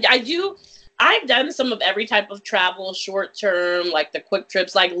 I do. I've done some of every type of travel, short term, like the quick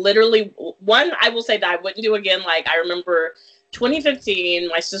trips, like literally one I will say that I wouldn't do again. Like I remember 2015,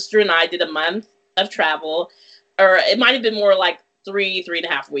 my sister and I did a month of travel, or it might have been more like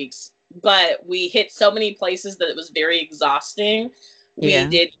 3.5 weeks, but we hit so many places that it was very exhausting. We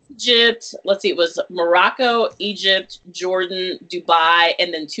did Egypt. Let's see, it was Morocco, Egypt, Jordan, Dubai,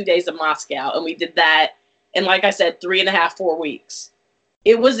 and then 2 days of Moscow. And we did that in, like I said, 3.5, 4 weeks.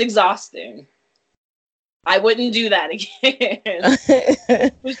 It was exhausting. I wouldn't do that again.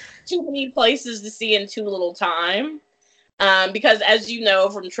 There's too many places to see in too little time. Because as you know,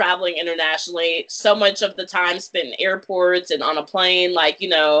 from traveling internationally, so much of the time spent in airports and on a plane, like,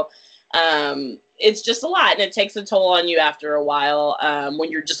 it's just a lot, and it takes a toll on you after a while, when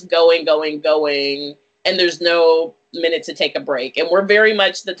you're just going, and there's no minute to take a break. And we're very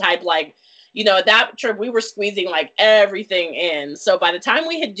much the type, like, at that trip, we were squeezing like everything in. So by the time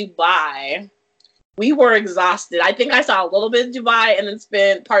we hit Dubai, we were exhausted. I think I saw a little bit of Dubai and then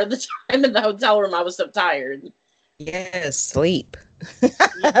spent part of the time in the hotel room. I was so tired. Yes, sleep.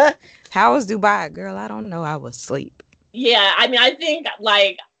 How was Dubai, girl? I don't know. I was asleep. Yeah, I mean, I think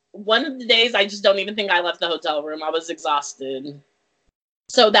like one of the days I just don't even think I left the hotel room. I was exhausted.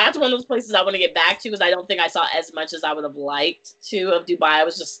 So that's one of those places I want to get back to, because I don't think I saw as much as I would have liked to of Dubai. I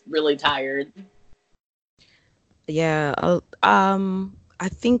was just really tired. Yeah, I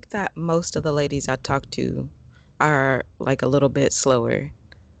think that most of the ladies I talk to are like a little bit slower.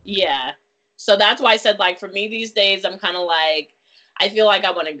 Yeah. So that's why I said, like, for me these days, I'm kind of like, I feel like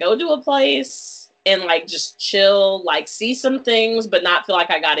I want to go to a place and like just chill, like see some things, but not feel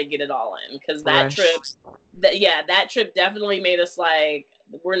like I got to get it all in. Because that trip, that trip definitely made us like,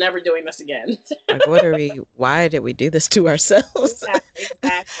 we're never doing this again. Like, why did we do this to ourselves?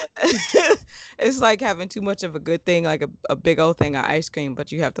 Exactly. It's like having too much of a good thing, like a big old thing of ice cream,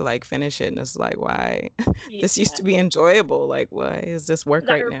 but you have to like finish it. And it's like, why? Yeah. This used to be enjoyable. Like, why is this work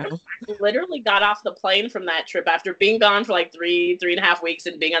right now? I literally got off the plane from that trip after being gone for like 3.5 weeks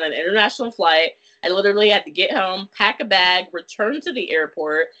and being on an international flight. I literally had to get home, pack a bag, return to the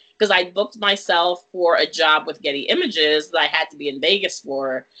airport, because I booked myself for a job with Getty Images that I had to be in Vegas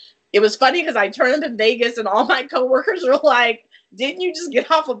for. It was funny because I turned up in Vegas and all my coworkers were like, didn't you just get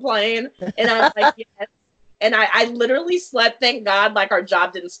off a plane? And I was like, yes. And I literally slept, thank God, like our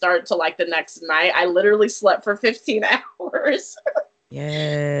job didn't start till like the next night. I literally slept for 15 hours.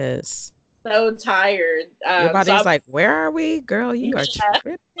 Yes. So tired. Your body's like, where are we? Girl, you are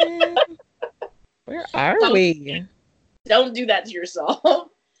tripping. Where are we? Don't do that to yourself.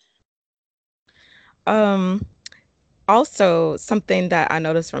 Also, something that I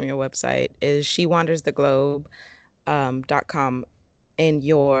noticed from your website is shewanderstheglobe.com and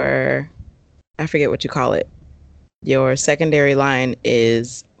your, I forget what you call it, your secondary line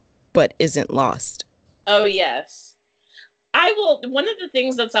is, but isn't lost. Oh, yes. One of the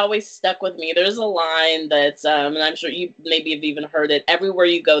things that's always stuck with me, there's a line that's, and I'm sure you maybe have even heard it, everywhere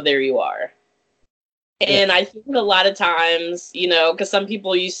you go, there you are. And I think a lot of times, you know, because some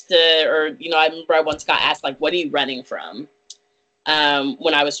people used to, or, you know, I remember I once got asked, like, what are you running from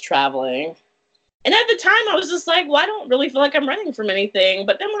when I was traveling? And at the time, I was just like, well, I don't really feel like I'm running from anything.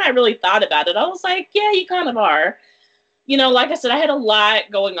 But then when I really thought about it, I was like, yeah, you kind of are. You know, like I said, I had a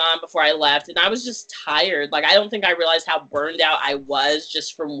lot going on before I left, and I was just tired. Like, I don't think I realized how burned out I was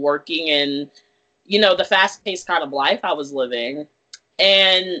just from working in, you know, the fast-paced kind of life I was living.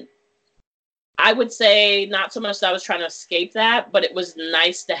 And I would say not so much that I was trying to escape that, but it was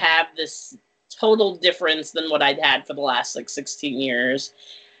nice to have this total difference than what I'd had for the last like 16 years.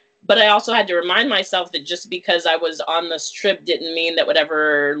 But I also had to remind myself that just because I was on this trip didn't mean that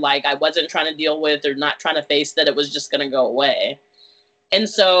whatever like I wasn't trying to deal with or not trying to face, that it was just going to go away. And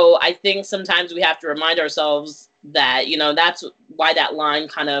so I think sometimes we have to remind ourselves that, you know, that's why that line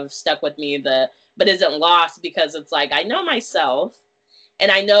kind of stuck with me, but isn't lost, because it's like, I know myself. And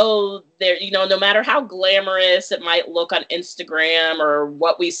I know there, you know, no matter how glamorous it might look on Instagram or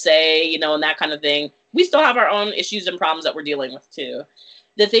what we say, you know, and that kind of thing, we still have our own issues and problems that we're dealing with too.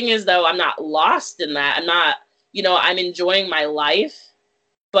 The thing is, though, I'm not lost in that. I'm not, you know, I'm enjoying my life,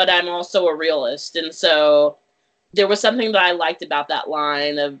 but I'm also a realist. And so there was something that I liked about that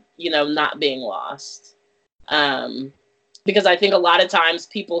line of, you know, not being lost. Because I think a lot of times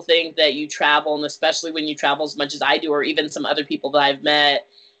people think that you travel, and especially when you travel as much as I do, or even some other people that I've met,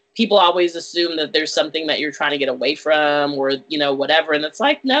 people always assume that there's something that you're trying to get away from, or, you know, whatever. And it's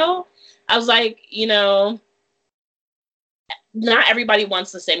like, no. I was like, you know, not everybody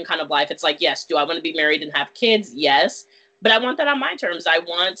wants the same kind of life. It's like, yes, do I want to be married and have kids? Yes. But I want that on my terms. I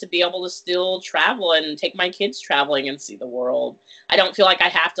want to be able to still travel and take my kids traveling and see the world. I don't feel like I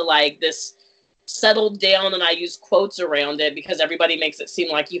have to like this settled down, and I use quotes around it because everybody makes it seem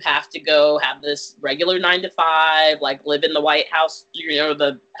like you have to go have this regular 9 to 5, like live in the White House, you know,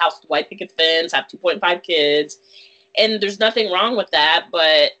 the house with white picket fence, have 2.5 kids. And there's nothing wrong with that,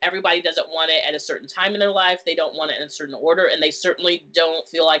 but everybody doesn't want it at a certain time in their life. They don't want it in a certain order, and they certainly don't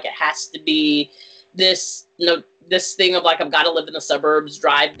feel like it has to be this, you know, this thing of like, I've got to live in the suburbs,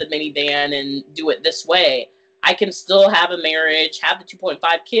 drive the minivan, and do it this way. I can still have a marriage, have the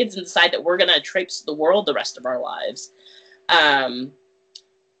 2.5 kids, and decide that we're going to traipse the world the rest of our lives.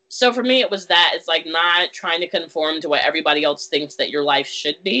 So for me, it was that. It's like not trying to conform to what everybody else thinks that your life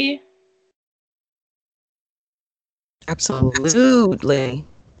should be. Absolutely.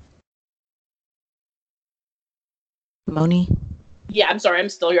 Moni? Yeah, I'm sorry. I'm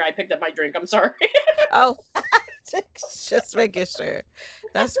still here. I picked up my drink. I'm sorry. Oh, just making sure.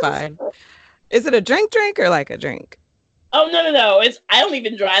 That's fine. Is it a drink or like a drink? Oh, no. I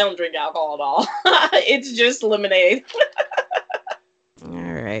don't drink alcohol at all. It's just lemonade. All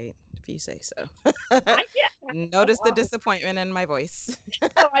right. if you say so. Yeah. Notice the disappointment in my voice.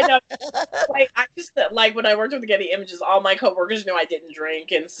 Oh, I know. Like, I just, like, when I worked with the Getty Images, all my coworkers knew I didn't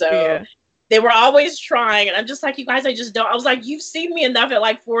drink. And so they were always trying. And I'm just like, you guys, I just don't. I was like, you've seen me enough at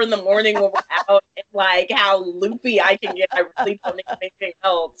like 4 a.m. when we're out, and like how loopy I can get. I really don't need anything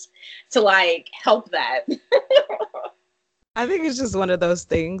else to like help that. I think it's just one of those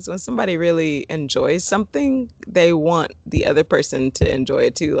things when somebody really enjoys something, they want the other person to enjoy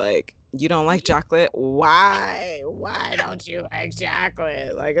it too. Like, you don't like chocolate? Why? Why don't you like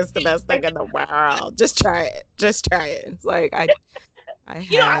chocolate? Like, it's the best thing in the world. Just try it. Just try it. It's like, I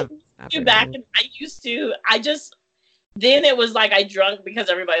have. Then it was like I drunk because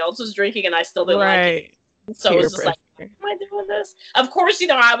everybody else was drinking and I still didn't like it. So it was just like, why am I doing this? Of course, you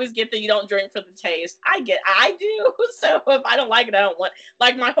know, I always get that you don't drink for the taste. I do. So if I don't like it, I don't want.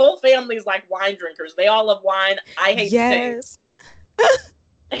 Like, my whole family's like wine drinkers. They all love wine. I hate the taste.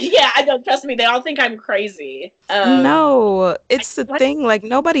 Yeah, I don't. Trust me, they all think I'm crazy. No, it's the thing. Like,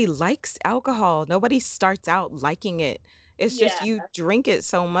 nobody likes alcohol. Nobody starts out liking it. It's just you drink it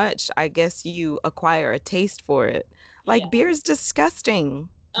so much, I guess you acquire a taste for it. Like, beer is disgusting.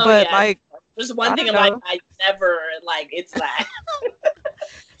 Like, there's one thing like I never like. It's that.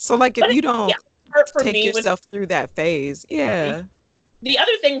 So like, if you don't take yourself through that phase, The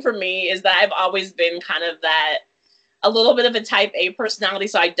other thing for me is that I've always been kind of that a little bit of a type A personality.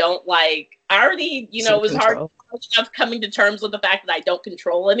 So I don't like. I already, you know, it was hard enough coming to terms with the fact that I don't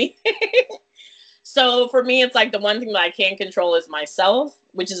control anything. So for me, it's like the one thing that I can control is myself,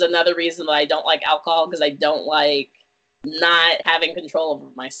 which is another reason that I don't like alcohol, because I don't like not having control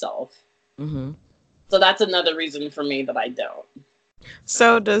over myself. Mm-hmm. So that's another reason for me that I don't.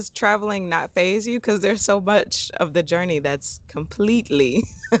 So does traveling not faze you? Because there's so much of the journey that's completely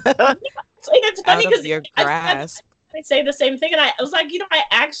it's funny out of your grasp. I say the same thing, and I was like, you know, I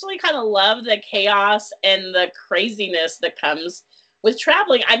actually kind of love the chaos and the craziness that comes with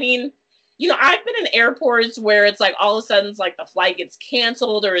traveling. I mean, you know, I've been in airports where it's like all of a sudden it's like the flight gets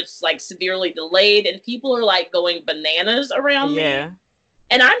canceled or it's like severely delayed and people are like going bananas around me.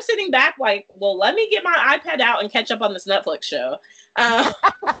 And I'm sitting back like, well, let me get my iPad out and catch up on this Netflix show. Like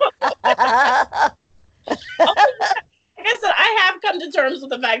I said, I have come to terms with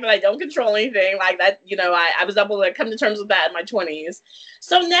the fact that I don't control anything like that. You know, I was able to come to terms with that in my 20s.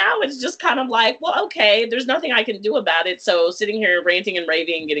 So now it's just kind of like, well, okay, there's nothing I can do about it. So sitting here ranting and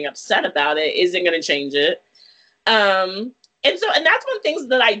raving and getting upset about it isn't going to change it. And that's one of the things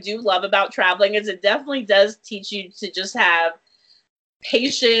that I do love about traveling is it definitely does teach you to just have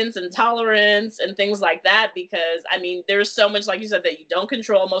patience and tolerance and things like that. Because, I mean, there's so much, like you said, that you don't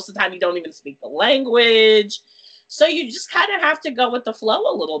control. Most of the time, you don't even speak the language. So you just kind of have to go with the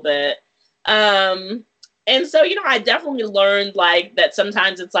flow a little bit. And so, you know, I definitely learned like that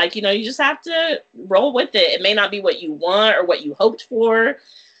sometimes it's like, you know, you just have to roll with it. It may not be what you want or what you hoped for,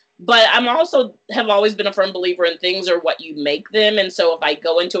 but I'm also have always been a firm believer in things are what you make them. And so if I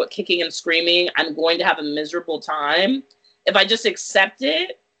go into it kicking and screaming, I'm going to have a miserable time. If I just accept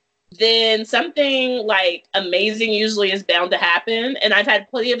it, then something like amazing usually is bound to happen. And I've had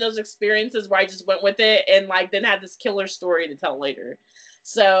plenty of those experiences where I just went with it and like then had this killer story to tell later.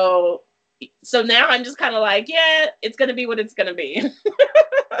 So now I'm just kind of like, yeah, it's going to be what it's going to be.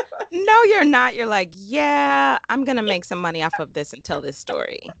 No, you're not. You're like, yeah, I'm going to make some money off of this and tell this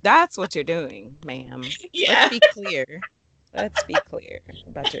story. That's what you're doing, ma'am. Yeah. Let's be clear. Let's be clear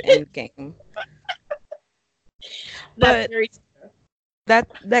about your end game. But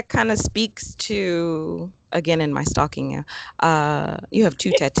that kind of speaks to, again, in my stalking, you have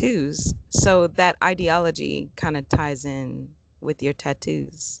 2 tattoos. So that ideology kind of ties in with your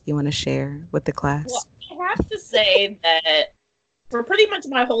tattoos. You want to share with the class? Well, I have to say that for pretty much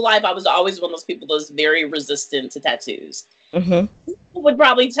my whole life, I was always one of those people that was very resistant to tattoos. Mm-hmm. People would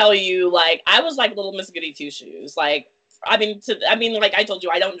probably tell you, like, I was like little Miss Goody Two Shoes. Like, I mean, like I told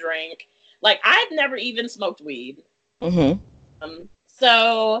you, I don't drink. Like, I've never even smoked weed. Mm-hmm.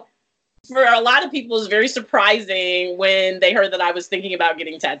 So for a lot of people, it's very surprising when they heard that I was thinking about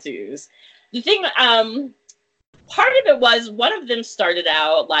getting tattoos. The thing, part of it was one of them started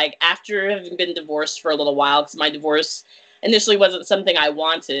out like after having been divorced for a little while because my divorce initially wasn't something I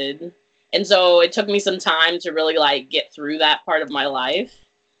wanted. And so it took me some time to really like get through that part of my life.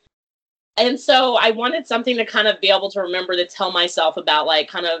 And so I wanted something to kind of be able to remember to tell myself about like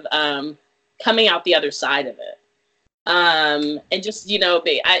kind of coming out the other side of it. And just, you know,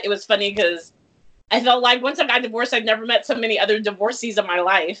 it was funny because I felt like once I got divorced, I'd never met so many other divorcees in my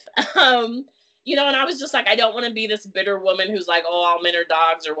life. You know, and I was just like, I don't want to be this bitter woman who's like, oh, all men are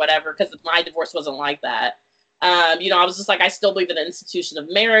dogs or whatever, because my divorce wasn't like that. I was just like, I still believe in the institution of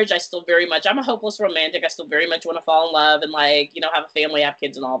marriage. I'm a hopeless romantic. I still very much want to fall in love and like, have a family, have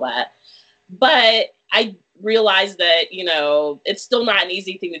kids and all that. But I realized that, it's still not an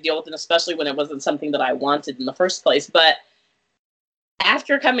easy thing to deal with, and especially when it wasn't something that I wanted in the first place. But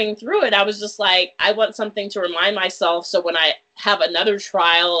after coming through it, I was just like, I want something to remind myself. So when I have another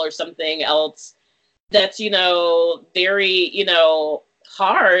trial or something else that's, very,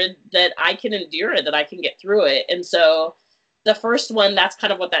 hard, that I can endure it, that I can get through it. And so the first one, that's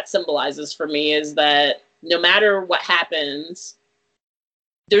kind of what that symbolizes for me, is that no matter what happens,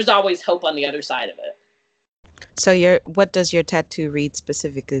 there's always hope on the other side of it. So what does your tattoo read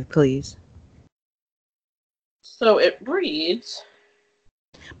specifically, please? So it reads...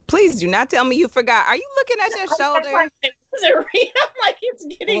 Please do not tell me you forgot. Are you looking at your shoulder? I'm like, it's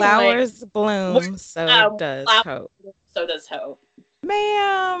getting flowers bloom, so does hope. So does hope.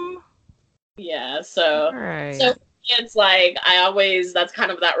 Ma'am. Yeah, so all right. So it's like that's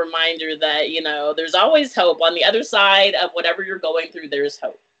kind of that reminder that, there's always hope. On the other side of whatever you're going through, there's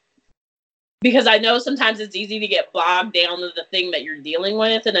hope. Because I know sometimes it's easy to get bogged down to the thing that you're dealing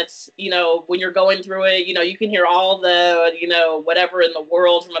with. And it's, when you're going through it, you can hear all the, whatever in the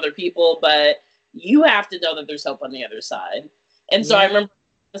world from other people, but you have to know that there's hope on the other side. And so I remember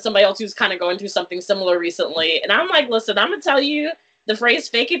somebody else who's kind of going through something similar recently. And I'm like, listen, I'm going to tell you, the phrase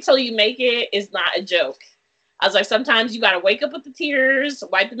fake it till you make it is not a joke. I was like, sometimes you got to wake up with the tears,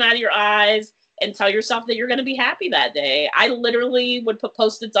 wipe them out of your eyes, and tell yourself that you're going to be happy that day. I literally would put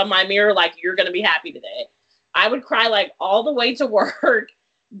Post-its on my mirror like, you're going to be happy today. I would cry like all the way to work,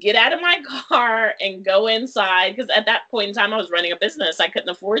 get out of my car and go inside. Because at that point in time, I was running a business. I couldn't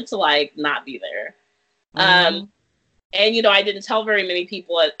afford to like not be there. And, I didn't tell very many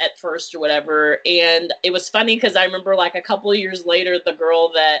people at first or whatever. And it was funny because I remember like a couple of years later, the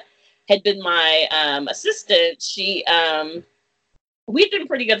girl that had been my assistant, we'd been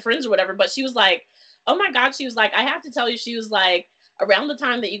pretty good friends or whatever, but she was like, oh my God, she was like, I have to tell you, she was like, around the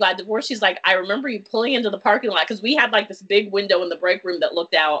time that you got divorced, she's like, I remember you pulling into the parking lot, because we had like this big window in the break room that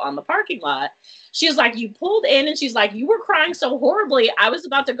looked out on the parking lot. She was like, you pulled in and she's like, you were crying so horribly. I was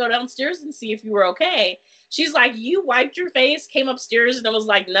about to go downstairs and see if you were okay. She's like, you wiped your face, came upstairs, and it was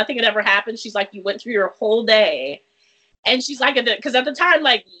like nothing had ever happened. She's like, you went through your whole day. And she's like, because at the time,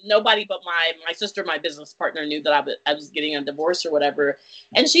 like nobody but my sister, my business partner, knew that I was getting a divorce or whatever.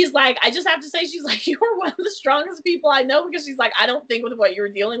 And she's like, I just have to say, she's like, you were one of the strongest people I know, because she's like, I don't think with what you were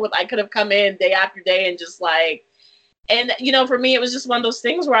dealing with, I could have come in day after day and just like, and for me, it was just one of those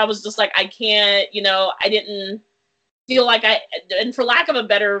things where I was just like, I can't, I didn't feel like and for lack of a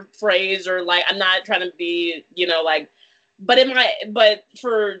better phrase, or like, I'm not trying to be, but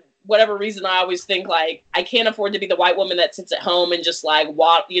for whatever reason, I always think like, I can't afford to be the white woman that sits at home and just like,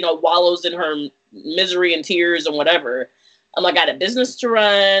 wallows in her misery and tears and whatever. I'm like, I had a business to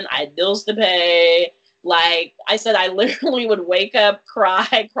run. I had bills to pay. Like I said, I literally would wake up,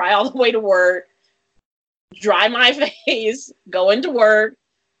 cry all the way to work, dry my face, go into work,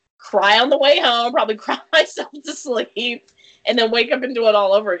 cry on the way home, probably cry myself to sleep, and then wake up and do it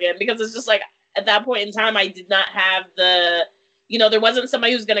all over again. Because it's just like, at that point in time, I did not have there wasn't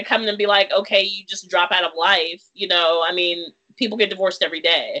somebody who's going to come in and be like, okay, you just drop out of life. People get divorced every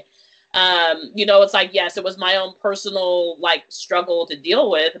day. It's like, yes, it was my own personal like struggle to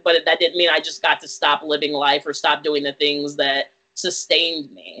deal with, but that didn't mean I just got to stop living life or stop doing the things that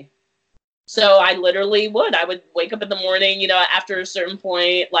sustained me. So I literally I would wake up in the morning, after a certain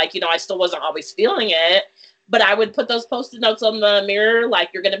point, like, I still wasn't always feeling it, but I would put those Post-it notes on the mirror, like,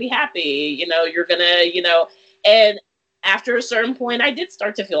 you're going to be happy, you're going to, and after a certain point, I did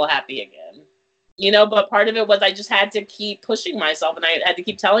start to feel happy again, but part of it was I just had to keep pushing myself, and I had to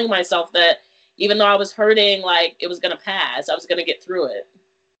keep telling myself that even though I was hurting, like, it was going to pass, I was going to get through it.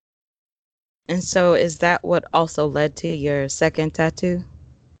 And so is that what also led to your second tattoo?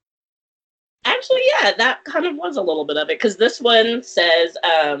 Actually, yeah, that kind of was a little bit of it, because this one says,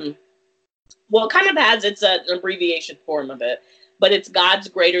 it kind of has, it's an abbreviation form of it, but it's God's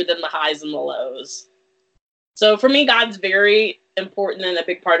greater than the highs and the lows. So for me, God's very important and a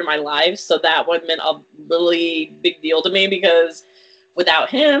big part of my life. So that one meant a really big deal to me, because without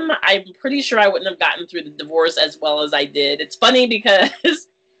him, I'm pretty sure I wouldn't have gotten through the divorce as well as I did. It's funny because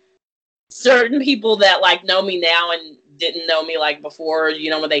certain people that like know me now and didn't know me like before,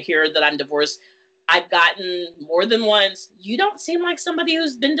 when they hear that I'm divorced, I've gotten more than once, you don't seem like somebody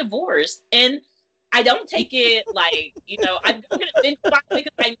who's been divorced. And I don't take it like, I'm going to think about it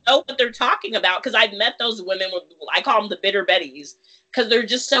because I know what they're talking about, because I've met those women, I call them the bitter Bettys, because they're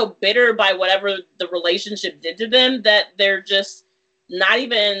just so bitter by whatever the relationship did to them that they're just not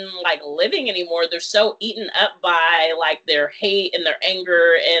even like living anymore. They're so eaten up by like their hate and their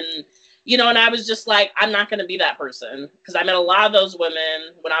anger and, you know, and I was just like, I'm not going to be that person, because I met a lot of those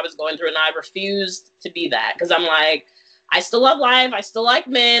women when I was going through, and I refused to be that, because I'm like, I still love life. I still like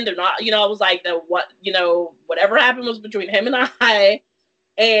men. They're not, you know, I was like, whatever happened was between him and I,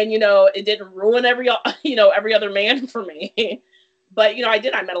 and, you know, it didn't ruin every other man for me. But, you know, I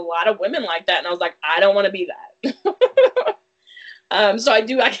met a lot of women like that, and I was like, I don't want to be that. So I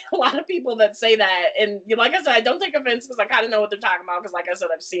get a lot of people that say that, and like I said, I don't take offense, because I kind of know what they're talking about, because like I said,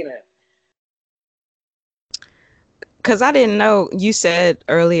 I've seen it. Because I didn't know, you said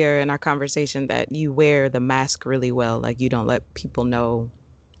earlier in our conversation that you wear the mask really well. Like, you don't let people know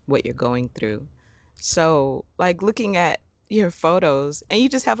what you're going through. So, like, looking at your photos, and you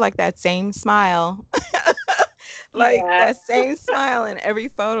just have like that same smile, like that same smile in every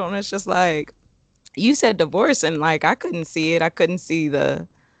photo. And it's just like, you said divorce, and like, I couldn't see it. I couldn't see the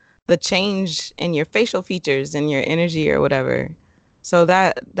change in your facial features and your energy or whatever. So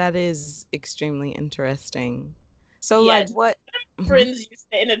that is extremely interesting. So like, what friends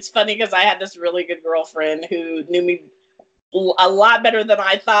used to, and it's funny because I had this really good girlfriend who knew me a lot better than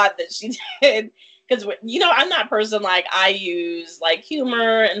I thought that she did. Because, you know, I'm that person, like, I use like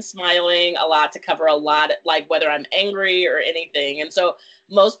humor and smiling a lot to cover a lot, like whether I'm angry or anything. And so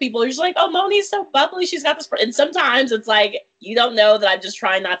most people are just like, oh, Moni's so bubbly, she's got this. And sometimes it's like, you don't know that I'm just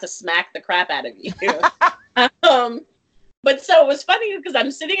trying not to smack the crap out of you. But so it was funny because I'm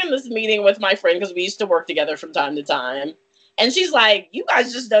sitting in this meeting with my friend, because we used to work together from time to time. And she's like, you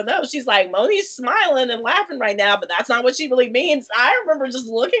guys just don't know. She's like, Moni's smiling and laughing right now, but that's not what she really means. I remember just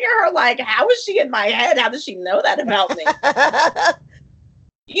looking at her like, how is she in my head? How does she know that about me?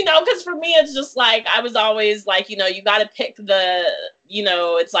 You know, because for me, it's just like, I was always like, you know, you got to pick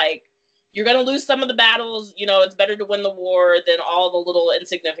it's like, you're going to lose some of the battles. You know, it's better to win the war than all the little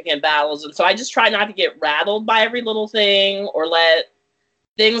insignificant battles. And so I just try not to get rattled by every little thing, or let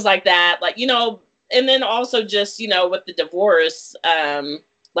things like that, like, you know, and then also just, you know, with the divorce,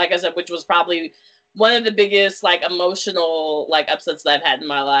 like I said, which was probably one of the biggest, like, emotional, like, upsets that I've had in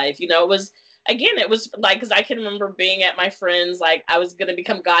my life. You know, it was like, because I can remember being at my friends, like, I was going to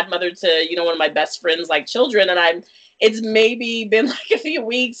become godmother to, you know, one of my best friends, like, children. And it's maybe been like a few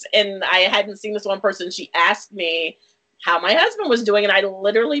weeks, and I hadn't seen this one person. She asked me how my husband was doing, and I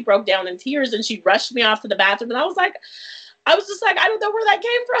literally broke down in tears, and she rushed me off to the bathroom. And I was just like, I don't know where that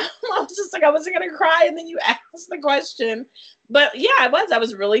came from. I was just like, I wasn't going to cry. And then you asked the question. But yeah, I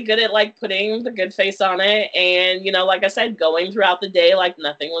was really good at like putting the good face on it. And, you know, like I said, going throughout the day, like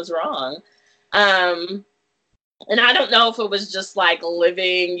nothing was wrong. And I don't know if it was just like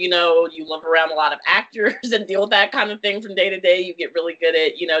living, you know, you live around a lot of actors and deal with that kind of thing from day to day. You get really good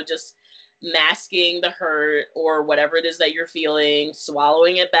at, you know, just masking the hurt or whatever it is that you're feeling,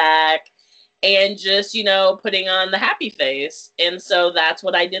 swallowing it back, and just, you know, putting on the happy face. And so that's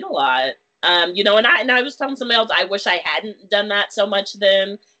what I did a lot. You know, and I was telling somebody else, I wish I hadn't done that so much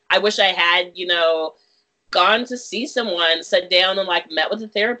then. I wish I had, you know, gone to see someone, sat down and like met with a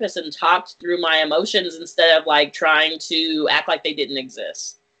therapist and talked through my emotions, instead of like trying to act like they didn't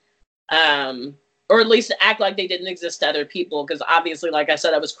exist. Or at least act like they didn't exist to other people. Because obviously, like I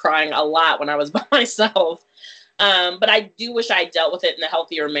said, I was crying a lot when I was by myself. But I do wish I dealt with it in a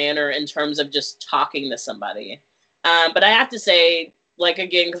healthier manner in terms of just talking to somebody. But I have to say, like,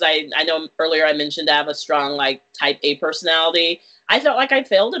 again, because I know earlier I mentioned I have a strong, like, type A personality. I felt like I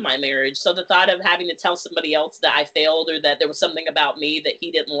failed in my marriage. So the thought of having to tell somebody else that I failed, or that there was something about me that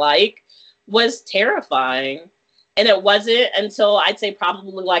he didn't like, was terrifying. And it wasn't until I'd say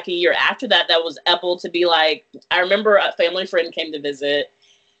probably like a year after that was able to be like, I remember a family friend came to visit,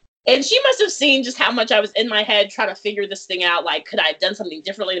 and she must have seen just how much I was in my head trying to figure this thing out. Like, could I have done something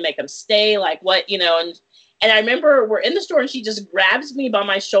differently to make him stay? Like, what, you know? And I remember we're in the store, and she just grabs me by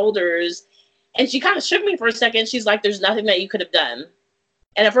my shoulders, and she kind of shook me for a second. She's like, there's nothing that you could have done.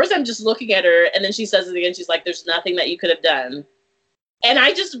 And at first I'm just looking at her, and then she says it again. She's like, there's nothing that you could have done. And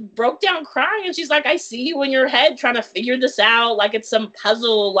I just broke down crying. And she's like, I see you in your head trying to figure this out. Like, it's some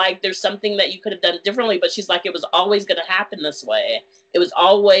puzzle. Like, there's something that you could have done differently. But she's like, it was always going to happen this way. It was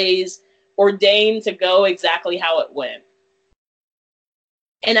always ordained to go exactly how it went.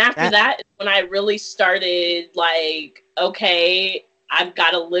 And after that, when I really started, like, okay, I've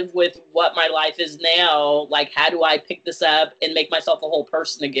got to live with what my life is now. Like, how do I pick this up and make myself a whole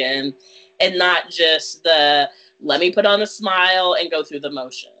person again? And not just let me put on a smile and go through the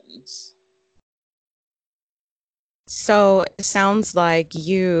motions. So it sounds like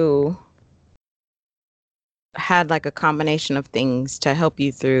you had like a combination of things to help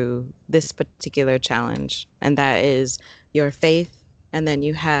you through this particular challenge. And that is your faith, and then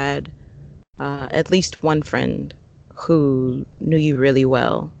you had at least one friend who knew you really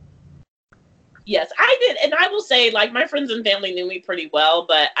well. Yes, I did. And I will say, like, my friends and family knew me pretty well,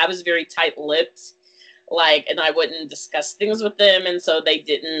 but I was very tight-lipped, like, and I wouldn't discuss things with them. And so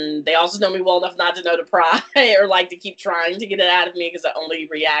they also know me well enough not to know to pry or like to keep trying to get it out of me, because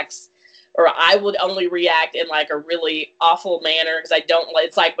I would only react in like a really awful manner, because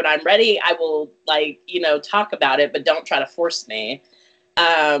it's like when I'm ready, I will like, talk about it, but don't try to force me.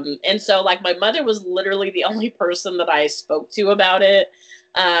 And so like my mother was literally the only person that I spoke to about it.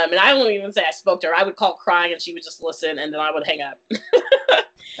 And I won't even say I spoke to her. I would call crying and she would just listen, and then I would hang up.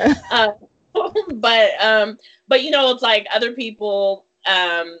 But it's like other people,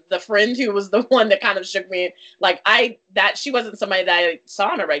 the friend who was the one that kind of shook me, like she wasn't somebody that I saw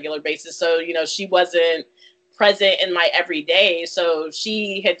on a regular basis. So, she wasn't present in my everyday. So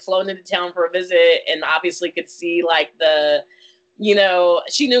she had flown into town for a visit and obviously could see like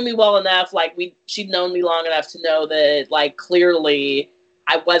she knew me well enough. Like she'd known me long enough to know that like clearly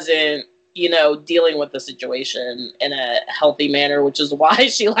I wasn't, dealing with the situation in a healthy manner, which is why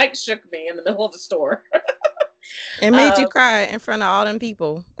she like shook me in the middle of the store. It made you cry in front of all them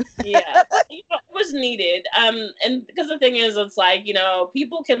people. Yeah, it was needed. And because the thing is, it's like,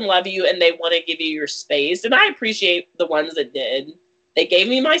 people can love you and they want to give you your space. And I appreciate the ones that did. They gave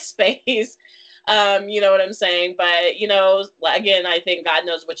me my space. You know what I'm saying? But, again, I think God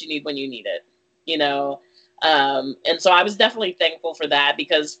knows what you need when you need it, and so I was definitely thankful for that,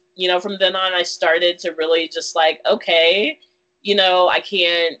 because, from then on, I started to really just like, okay, I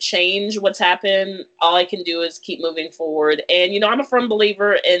can't change what's happened. All I can do is keep moving forward. And, I'm a firm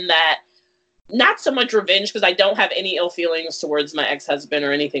believer in that, not so much revenge, because I don't have any ill feelings towards my ex-husband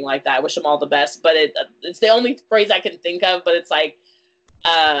or anything like that. I wish him all the best, but it's the only phrase I can think of. But it's like,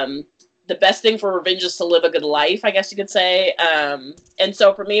 the best thing for revenge is to live a good life, I guess you could say. And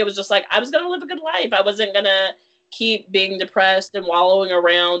so for me, it was just like, I was going to live a good life. I wasn't going to keep being depressed and wallowing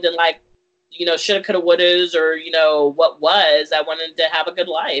around and like, shoulda, coulda, wouldas, or, what was. I wanted to have a good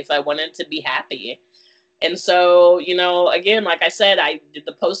life. I wanted to be happy. And so, again, like I said, I did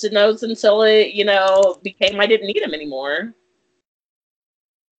the Post-it notes until it, became I didn't need them anymore.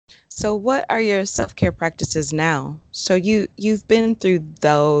 So what are your self-care practices now? So you've been through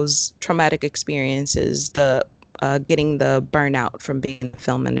those traumatic experiences, the getting the burnout from being in the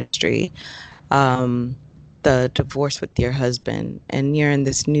film industry, the divorce with your husband, and you're in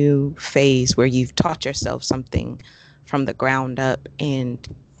this new phase where you've taught yourself something from the ground up,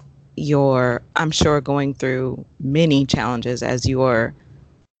 and you're, I'm sure, going through many challenges as you're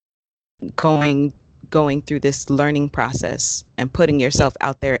going through this learning process and putting yourself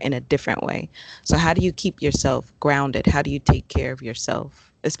out there in a different way. So how do you keep yourself grounded? How do you take care of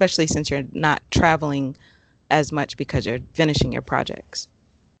yourself, especially since you're not traveling as much because you're finishing your projects?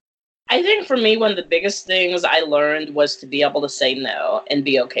 I think for me, one of the biggest things I learned was to be able to say no and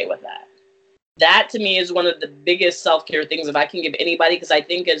be okay with that. That to me is one of the biggest self-care things, if I can give anybody, because I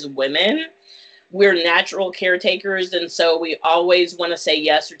think as women, we're natural caretakers, and so we always want to say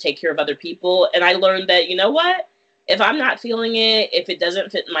yes or take care of other people. And I learned that, you know what? If I'm not feeling it, if it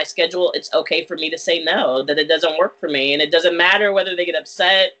doesn't fit in my schedule, it's okay for me to say no, that it doesn't work for me. And it doesn't matter whether they get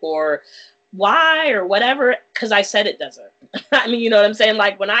upset or why or whatever, because I said it doesn't. I mean, you know what I'm saying?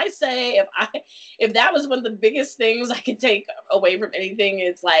 Like when I say, if that was one of the biggest things I could take away from anything,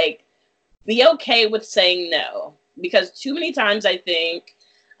 it's like, be okay with saying no. Because too many times I think,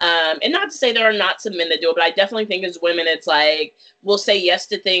 and not to say there are not some men that do it, but I definitely think as women, it's like, we'll say yes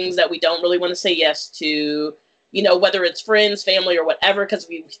to things that we don't really want to say yes to, whether it's friends, family, or whatever, because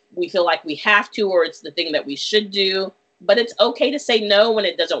we feel like we have to, or it's the thing that we should do. But it's okay to say no when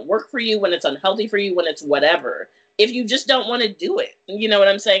it doesn't work for you, when it's unhealthy for you, when it's whatever, if you just don't want to do it. You know what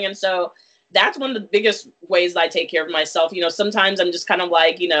I'm saying? And so that's one of the biggest ways that I take care of myself. Sometimes I'm just kind of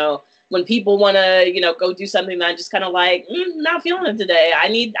like, when people want to, go do something that I'm just kind of like, not feeling it today. I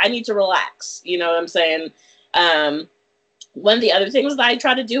need to relax. You know what I'm saying? One of the other things that I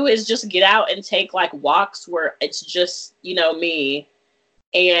try to do is just get out and take like walks where it's just, me.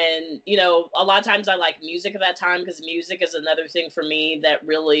 And, a lot of times I like music at that time, because music is another thing for me that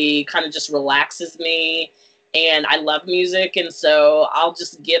really kind of just relaxes me. And I love music. And so I'll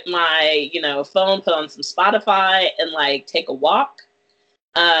just get my, phone, put on some Spotify and like take a walk.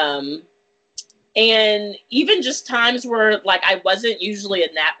 And even just times where like I wasn't usually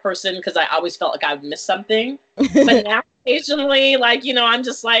a nap person, because I always felt like I would miss something. But now occasionally, like, I'm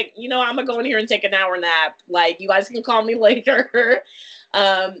just like, I'm gonna go in here and take an hour nap. Like, you guys can call me later.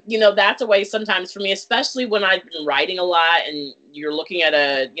 That's a way sometimes for me, especially when I've been writing a lot and you're looking at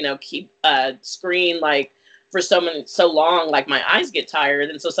a, keep a screen like for so long, like my eyes get tired.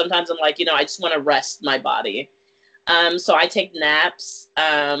 And so sometimes I'm like, I just want to rest my body. So I take naps.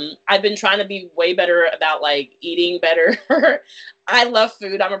 I've been trying to be way better about like eating better. I love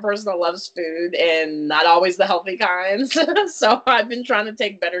food. I'm a person that loves food, and not always the healthy kinds. So I've been trying to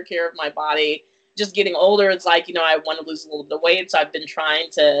take better care of my body. Just getting older, it's like, I want to lose a little bit of weight. So I've been trying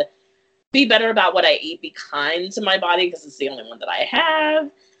to be better about what I eat, be kind to my body because it's the only one that I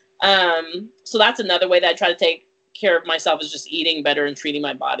have. So that's another way that I try to take care of myself, is just eating better and treating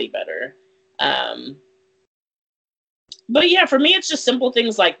my body better. But yeah, for me, it's just simple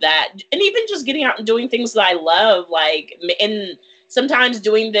things like that. And even just getting out and doing things that I love, like, and sometimes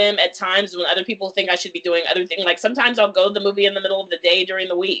doing them at times when other people think I should be doing other things. Like sometimes I'll go to the movie in the middle of the day during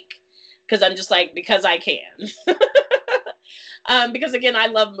the week because I'm just like, because I can. Because again, I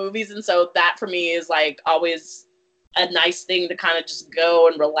love movies. And so that for me is like always a nice thing to kind of just go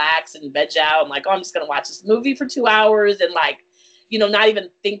and relax and veg out. I'm like, oh, I'm just going to watch this movie for 2 hours and like, not even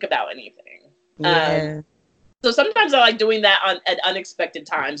think about anything. Yeah. So sometimes I like doing that at unexpected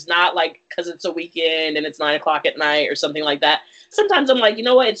times, not like because it's a weekend and it's 9:00 at night or something like that. Sometimes I'm like, you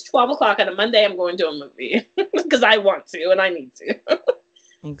know what? It's 12:00 on a Monday. I'm going to a movie because I want to and I need to.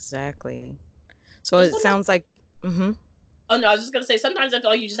 Exactly. So it sounds like, Oh no, I was just going to say, sometimes I feel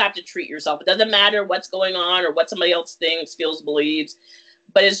like you just have to treat yourself. It doesn't matter what's going on or what somebody else thinks, feels, believes,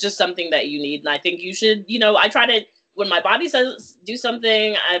 but it's just something that you need. And I think you should, I try to, when my body says do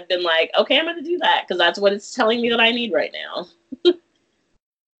something, I've been like, okay, I'm going to do that because that's what it's telling me that I need right now.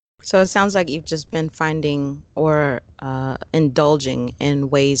 So it sounds like you've just been finding or indulging in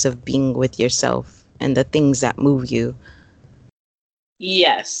ways of being with yourself and the things that move you.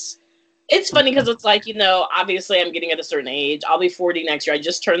 Yes. It's funny because it's like, obviously I'm getting at a certain age. I'll be 40 next year. I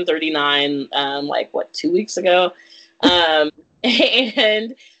just turned 39, 2 weeks ago. And,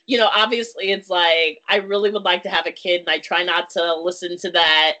 obviously it's like, I really would like to have a kid, and I try not to listen to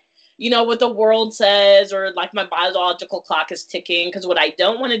that, what the world says, or like my biological clock is ticking. Because what I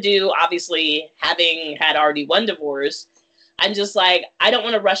don't want to do, obviously having had already one divorce, I'm just like, I don't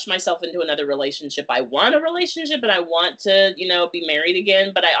want to rush myself into another relationship. I want a relationship and I want to, be married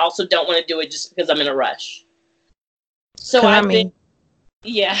again, but I also don't want to do it just because I'm in a rush. So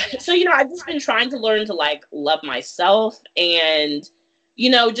yeah. So, I've just been trying to learn to like love myself and,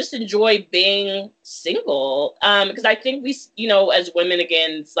 just enjoy being single. Because I think we, as women,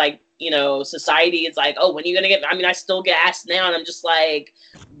 again, it's like, society is like, oh, when are you going to get, I still get asked now, and I'm just like,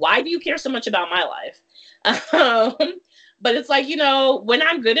 why do you care so much about my life? But it's like, when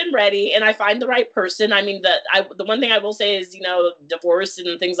I'm good and ready and I find the right person, the one thing I will say is, divorce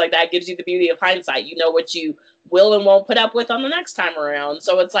and things like that gives you the beauty of hindsight. You know what you will and won't put up with on the next time around.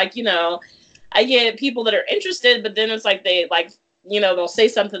 So it's like, I get people that are interested, but then it's like they like, they'll say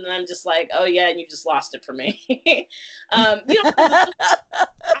something and I'm just like, oh yeah, and you just lost it for me. At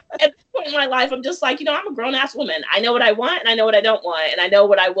this point in my life, I'm just like, I'm a grown ass woman. I know what I want and I know what I don't want, and I know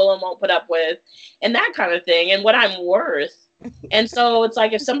what I will and won't put up with, and that kind of thing, and what I'm worth. And so it's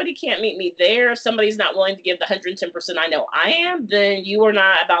like, if somebody can't meet me there, if somebody's not willing to give the 110% I know I am, then you are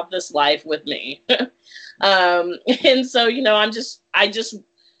not about this life with me. And so, I just,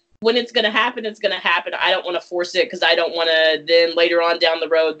 when it's going to happen, it's going to happen. I don't want to force it because I don't want to then later on down the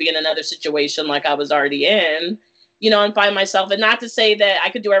road be in another situation like I was already in, and find myself. And not to say that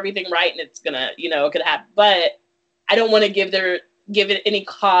I could do everything right and it's going to, it could happen. But I don't want to give it any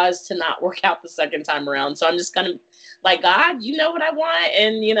cause to not work out the second time around. So I'm just going to like, God, you know what I want.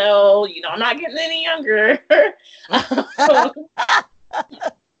 And, I'm not getting any younger.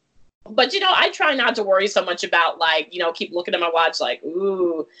 But, I try not to worry so much about like, keep looking at my watch like,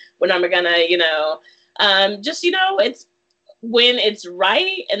 ooh, when am I gonna, just, it's when it's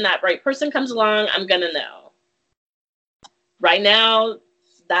right and that right person comes along, I'm gonna know. Right now,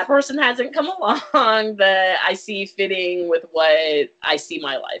 that person hasn't come along that I see fitting with what I see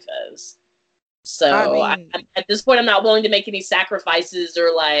my life as. So at this point, I'm not willing to make any sacrifices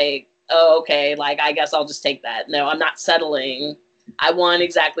or like, oh, okay, like, I guess I'll just take that. No, I'm not settling. I want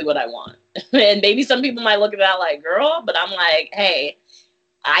exactly what I want. And maybe some people might look at that like, girl, but I'm like, hey,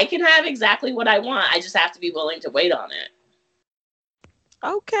 I can have exactly what I want. I just have to be willing to wait on it.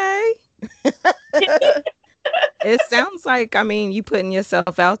 Okay. It sounds like, you putting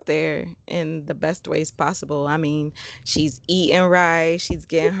yourself out there in the best ways possible. She's eating right. She's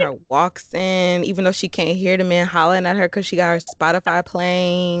getting her walks in, even though she can't hear the man hollering at her because she got her Spotify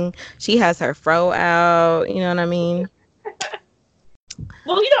playing. She has her fro out. You know what I mean?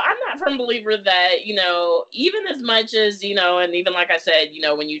 Well, I'm not a firm believer that, even as much as, and even like I said,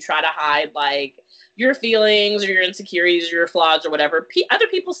 when you try to hide like your feelings or your insecurities or your flaws or whatever, other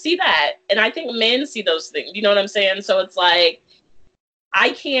people see that. And I think men see those things. You know what I'm saying? So it's like, I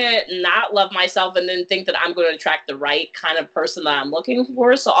can't not love myself and then think that I'm going to attract the right kind of person that I'm looking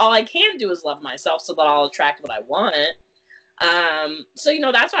for. So all I can do is love myself so that I'll attract what I want. So, you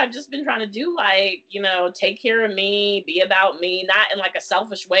know, that's what I've just been trying to do. Like, you know, take care of me, be about me, not in like a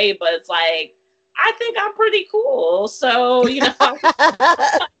selfish way, but it's like, I think I'm pretty cool. So, you know, I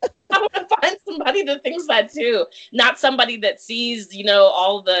want to find somebody that thinks that too. Not somebody that sees, you know,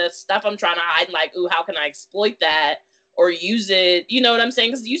 all the stuff I'm trying to hide and like, ooh, how can I exploit that or use it? You know what I'm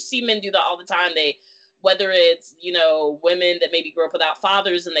saying? Because you see men do that all the time. Whether it's, you know, women that maybe grew up without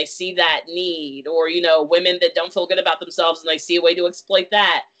fathers and they see that need, or, you know, women that don't feel good about themselves and they see a way to exploit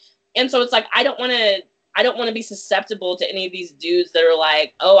that. And so it's like, I don't want to be susceptible to any of these dudes that are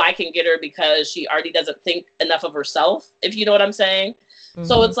like, oh, I can get her because she already doesn't think enough of herself, if you know what I'm saying. Mm-hmm.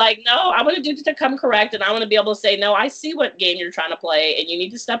 So it's like, no, I want a dude to come correct, and I want to be able to say, no, I see what game you're trying to play, and you need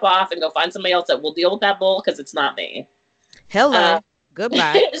to step off and go find somebody else that will deal with that bull, because it's not me. Hello.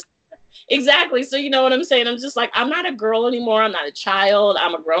 Goodbye. Exactly. So you know what I'm saying? I'm just like, I'm not a girl anymore. I'm not a child.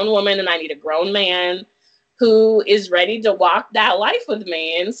 I'm a grown woman, and I need a grown man who is ready to walk that life with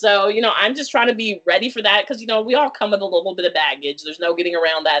me. And so, you know, I'm just trying to be ready for that, because, you know, we all come with a little bit of baggage. There's no getting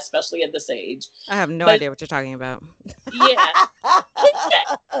around that, especially at this age. I have no idea what you're talking about. Yeah.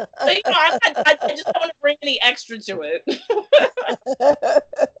 So, you know, I just don't want to bring any extra to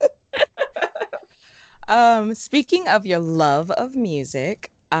it. Speaking of your love of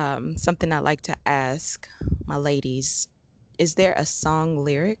music, something I like to ask my ladies, is there a song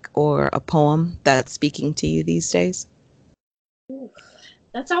lyric or a poem that's speaking to you these days?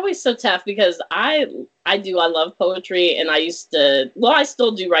 That's always so tough, because I love poetry, and I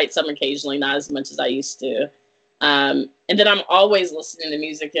still do write some occasionally, not as much as I used to. And then I'm always listening to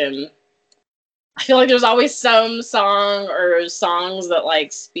music, and I feel like there's always some song or songs that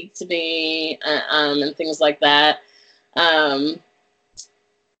like speak to me, and things like that.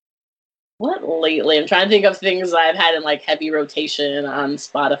 What lately? I'm trying to think of things I've had in like heavy rotation on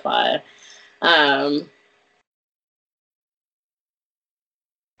Spotify. I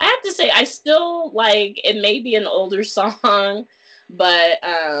have to say, I still like, it may be an older song, but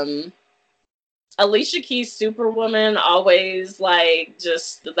Alicia Keys' Superwoman, always like,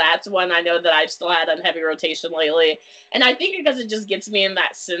 just, that's one I know that I've still had on heavy rotation lately. And I think because it just gets me in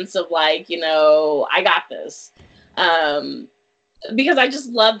that sense of like, you know, I got this. Because I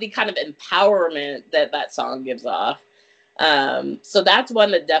just love the kind of empowerment that song gives off. So that's one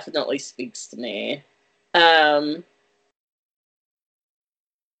that definitely speaks to me.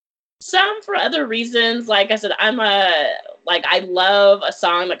 Some for other reasons, like I said, I love a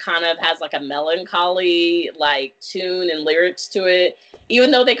song that kind of has like a melancholy like tune and lyrics to it,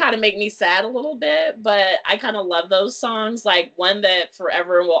 even though they kind of make me sad a little bit, but I kind of love those songs. Like one that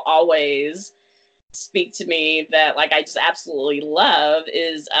forever will always speak to me that like I just absolutely love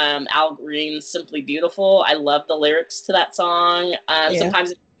is Al Green's Simply Beautiful. I love the lyrics to that song.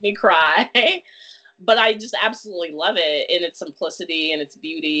 Sometimes it makes me cry. But I just absolutely love it in its simplicity and its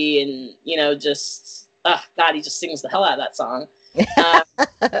beauty, and, you know, just, God, he just sings the hell out of that song.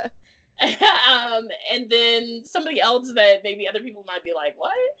 And then somebody else that maybe other people might be like,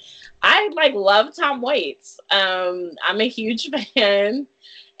 what? I like love Tom Waits. I'm a huge fan.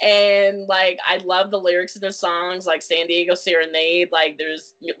 And like, I love the lyrics in the songs, like San Diego Serenade. Like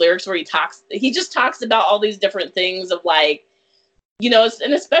there's lyrics where he just talks about all these different things of like, you know,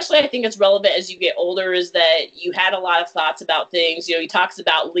 and especially I think it's relevant as you get older, is that you had a lot of thoughts about things. You know, he talks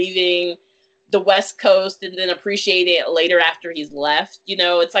about leaving the West Coast and then appreciating it later after he's left. You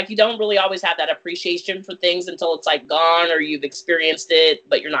know, it's like you don't really always have that appreciation for things until it's like gone, or you've experienced it,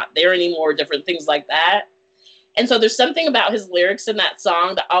 but you're not there anymore, different things like that. And so there's something about his lyrics in that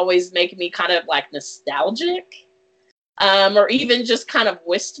song that always make me kind of like nostalgic, or even just kind of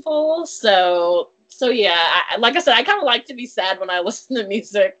wistful. So yeah, like I said, I kind of like to be sad when I listen to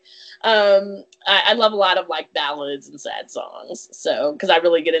music. I love a lot of like ballads and sad songs. So, because I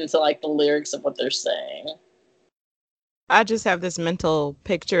really get into like the lyrics of what they're saying. I just have this mental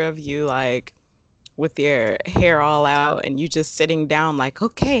picture of you like with your hair all out and you just sitting down like,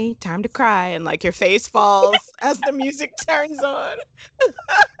 okay, time to cry. And like your face falls as the music turns on.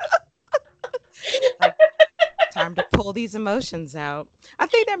 Like, time to pull these emotions out. I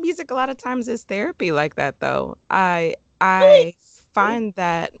think that music a lot of times is therapy like that, though. I find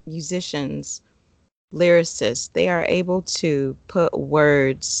that musicians, lyricists, they are able to put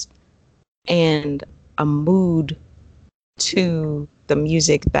words and a mood to the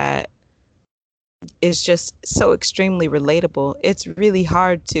music that is just so extremely relatable. It's really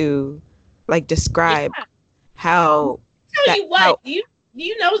hard to Like describe Yeah. how Tell that you what, how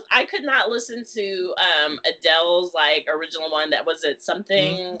you know I could not listen to Adele's like original one that was it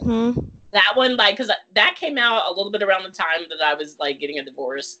something hmm that one like because that came out a little bit around the time that I was like getting a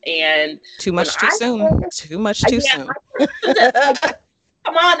divorce and too when much too soon. Too much too yeah soon. like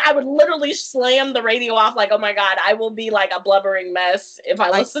come on I would literally slam the radio off like oh my god I will be like a blubbering mess if I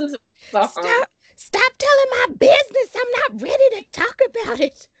Like listen to the song. stop telling my business. I'm not ready to talk about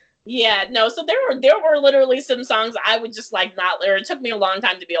it. Yeah, no. So there were literally some songs I would just like not. Or it took me a long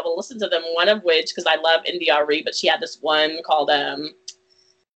time to be able to listen to them. One of which, because I love India.Arie, but she had this one called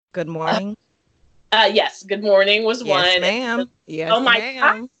Good morning. yes, Good Morning was Yes, one. ma'am. Yes, Oh my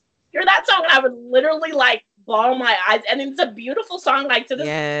god, ma'am. hear that song? I would literally like bawl my eyes, and it's a beautiful song. Like to this,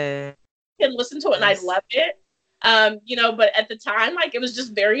 Yes. I can listen to it and I love it. You know, but at the time, like it was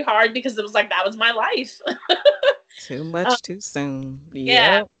just very hard because it was like that was my life. Too um, much too soon.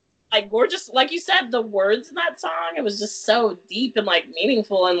 yeah, Yep. like gorgeous, like you said, the words in that song, it was just so deep and like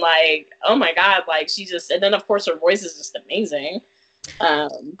meaningful and like, oh my god, like she just, and then of course her voice is just amazing.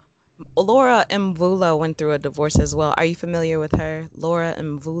 Um, Laura Mvula went through a divorce as well. Are you familiar with her? Laura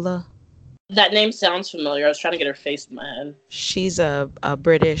Mvula? that name sounds familiar. I was trying to get her face in my head. She's a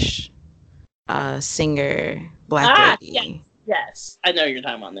British singer, black Yes, lady. yes, I know you're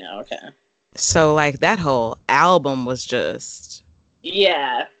talking about now. Okay, So like that whole album was just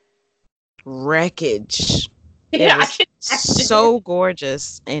yeah, wreckage. It yeah, I was can imagine. so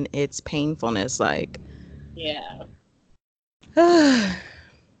gorgeous in its painfulness, like Yeah.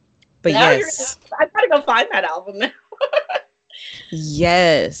 but Now yes. I gotta go find that album now.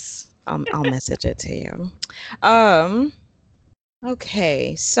 Yes. I'll message it to you.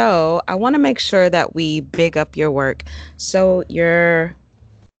 Okay, so I want to make sure that we big up your work. So let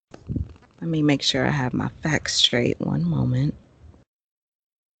me make sure I have my facts straight. One moment.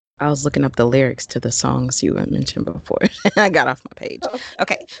 I was looking up the lyrics to the songs you had mentioned before. I got off my page.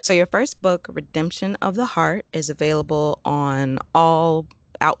 Okay, so your first book, Redemption of the Heart, is available on all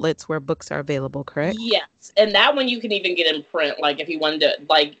outlets where books are available, correct? Yes, and that one you can even get in print. Like if you wanted to,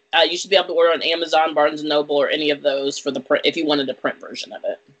 like you should be able to order on Amazon, Barnes and Noble, or any of those for the print if you wanted a print version of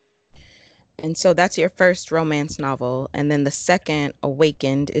it. And so that's your first romance novel. And then the second,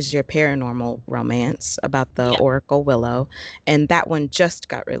 Awakened, is your paranormal romance about the Yeah. Oracle Willow. And that one just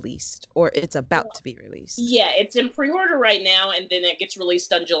got released, or it's about to be released. Yeah, it's in pre-order right now, and then it gets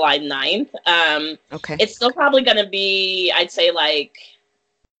released on July 9th. Okay. It's still probably going to be, I'd say, like,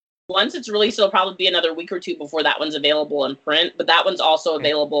 once it's released, it'll probably be another week or two before that one's available in print. But that one's also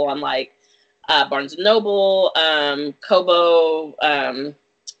available on, like, Barnes & Noble, Kobo,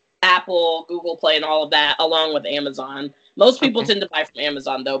 Apple, Google Play, and all of that, along with Amazon. Most people tend to buy from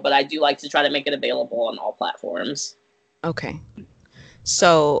Amazon, though, but I do like to try to make it available on all platforms. Okay.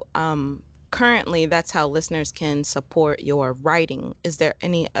 So currently, that's how listeners can support your writing. Is there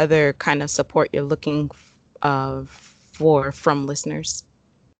any other kind of support you're looking for from listeners?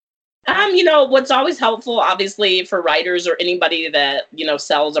 You know, what's always helpful, obviously, for writers or anybody that, you know,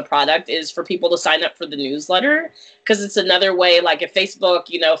 sells a product is for people to sign up for the newsletter, because it's another way, like if Facebook,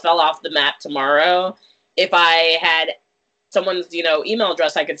 you know, fell off the map tomorrow, if I had someone's, you know, email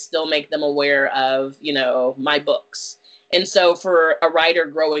address, I could still make them aware of, you know, my books. And so for a writer,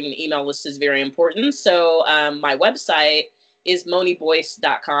 growing an email list is very important. So my website is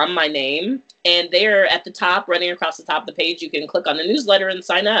moniboyce.com, my name. And there at the top, running across the top of the page, you can click on the newsletter and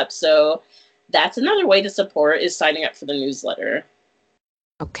sign up. So that's another way to support is signing up for the newsletter.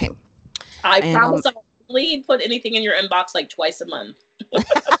 Okay. I promise I'll only put anything in your inbox like twice a month.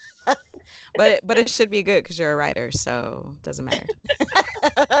 but it should be good because you're a writer, so it doesn't matter.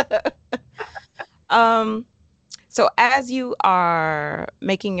 So as you are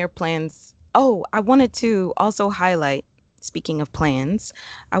making your plans, I wanted to also highlight, speaking of plans,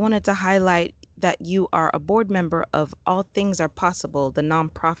 I wanted to highlight that you are a board member of All Things Are Possible, the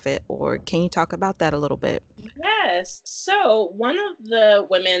nonprofit org. Can you talk about that a little bit? Yes. So one of the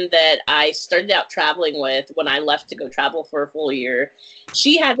women that I started out traveling with when I left to go travel for a full year,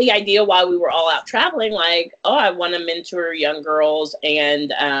 she had the idea while we were all out traveling, like, oh, I want to mentor young girls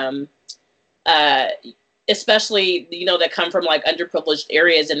and especially, you know, that come from like underprivileged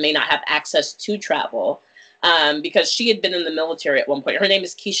areas and may not have access to travel. Because she had been in the military at one point. Her name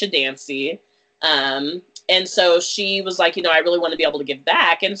is Keisha Dancy. And so she was like, you know, I really want to be able to give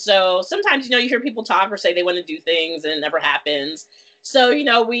back. And so sometimes, you know, you hear people talk or say they want to do things and it never happens. So, you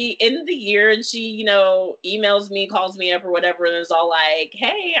know, we end the year and she, you know, emails me, calls me up or whatever. And it's all like,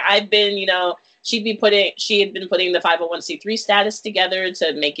 hey, I've been, you know, she had been putting the 501c3 status together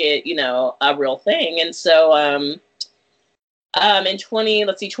to make it, you know, a real thing. And so, In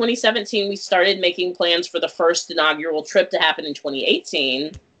 2017, we started making plans for the first inaugural trip to happen in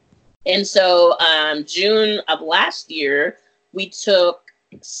 2018. And so June of last year, we took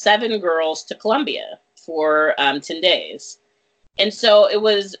 7 girls to Colombia for 10 days. And so it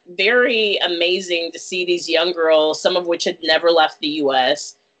was very amazing to see these young girls, some of which had never left the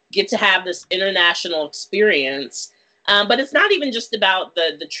U.S., get to have this international experience. But it's not even just about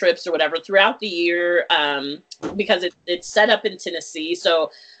the trips or whatever. Throughout the year, because it's set up in Tennessee,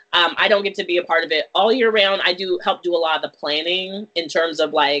 so I don't get to be a part of it all year round. I do help do a lot of the planning in terms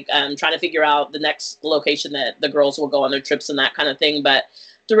of like trying to figure out the next location that the girls will go on their trips and that kind of thing. But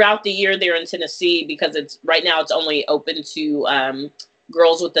throughout the year, they're in Tennessee because right now it's only open to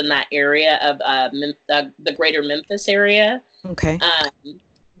girls within that area of the greater Memphis area. Okay.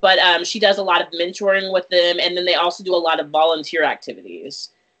 But she does a lot of mentoring with them, and then they also do a lot of volunteer activities.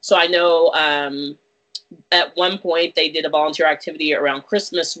 So I know at one point they did a volunteer activity around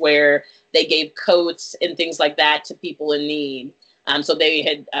Christmas where they gave coats and things like that to people in need. So they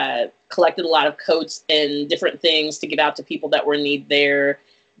had collected a lot of coats and different things to give out to people that were in need there.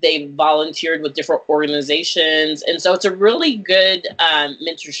 They volunteered with different organizations. And so it's a really good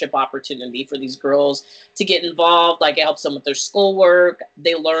mentorship opportunity for these girls to get involved. Like, it helps them with their schoolwork.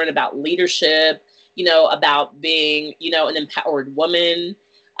 They learn about leadership, about being, an empowered woman.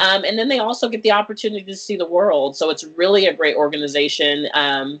 And then they also get the opportunity to see the world. So it's really a great organization.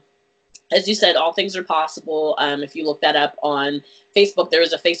 As you said, All Things Are Possible. If you look that up on Facebook, there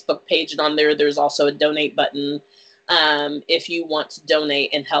is a Facebook page, and on there's also a donate button. If you want to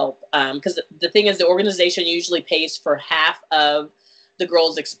donate and help. Because the thing is, the organization usually pays for half of the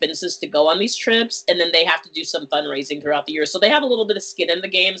girls' expenses to go on these trips, and then they have to do some fundraising throughout the year. So they have a little bit of skin in the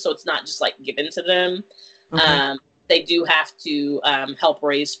game, so it's not just like given to them. Okay. They do have to help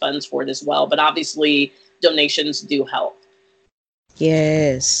raise funds for it as well. But obviously, donations do help.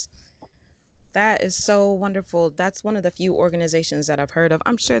 Yes. That is so wonderful. That's one of the few organizations that I've heard of.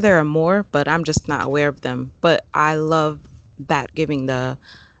 I'm sure there are more, but I'm just not aware of them. But I love that, giving the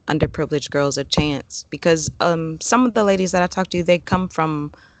underprivileged girls a chance, because some of the ladies that I talk to, they come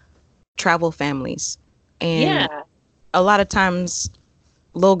from travel families. And a lot of times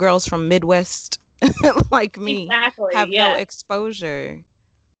little girls from Midwest like me have no exposure.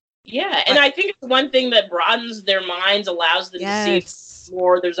 Yeah, and I think it's one thing that broadens their minds, allows them to see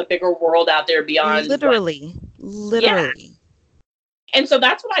more. There's a bigger world out there beyond. Literally. Yeah. And so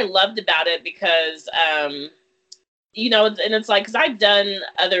that's what I loved about it, because, and it's like, because I've done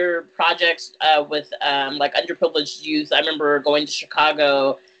other projects with like underprivileged youth. I remember going to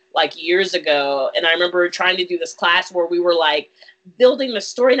Chicago like years ago, and I remember trying to do this class where we were like building the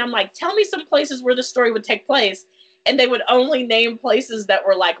story, and I'm like, tell me some places where the story would take place. And they would only name places that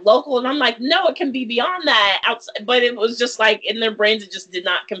were like local. And I'm like, no, it can be beyond that. Outside. But it was just like in their brains, it just did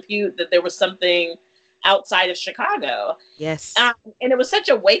not compute that there was something outside of Chicago. Yes. And it was such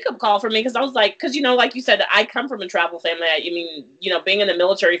a wake up call for me, because I was like, because, like you said, I come from a travel family. Being in a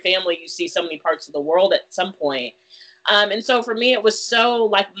military family, you see so many parts of the world at some point. And so for me, it was so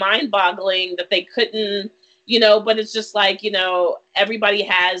like mind boggling that they couldn't, but it's just like, everybody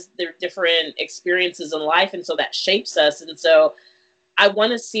has their different experiences in life. And so that shapes us. And so I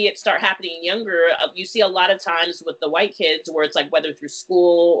want to see it start happening younger. You see a lot of times with the white kids where it's like, whether through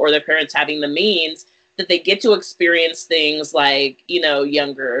school or their parents having the means, that they get to experience things like,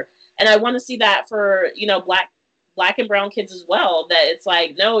 younger. And I want to see that for, black and brown kids as well, that it's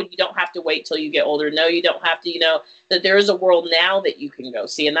like, no, you don't have to wait till you get older. No, you don't have to, that there is a world now that you can go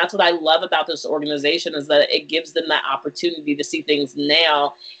see. And that's what I love about this organization, is that it gives them that opportunity to see things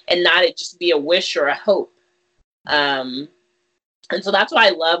now and not it just be a wish or a hope. And so that's why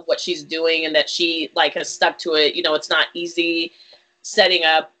I love what she's doing, and that she like has stuck to it. It's not easy setting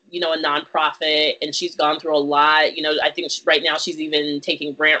up, a nonprofit, and she's gone through a lot. I think right now she's even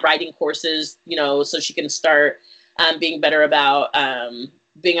taking grant writing courses, so she can start being better about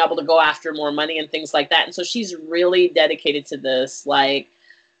being able to go after more money and things like that. And so she's really dedicated to this. Like,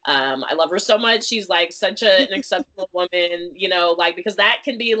 I love her so much. She's like such an exceptional woman, because that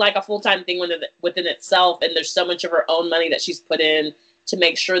can be like a full-time thing within itself. And there's so much of her own money that she's put in to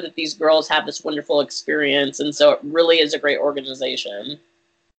make sure that these girls have this wonderful experience. And so it really is a great organization.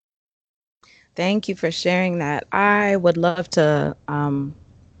 Thank you for sharing that. I would love to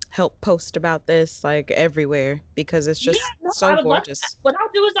help post about this like everywhere, because it's just so gorgeous. What I'll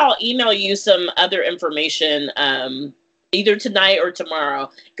do is I'll email you some other information either tonight or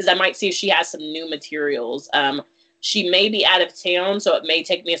tomorrow, because I might see if she has some new materials. She may be out of town, so it may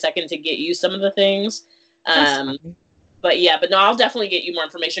take me a second to get you some of the things. But yeah, but no, I'll definitely get you more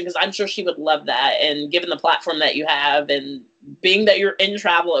information because I'm sure she would love that. And given the platform that you have and being that you're in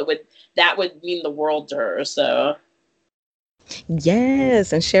travel, that would mean the world to her. So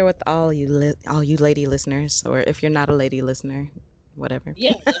Yes, and share with all you lady listeners, or if you're not a lady listener, whatever.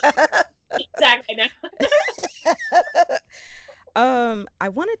 yeah, exactly. I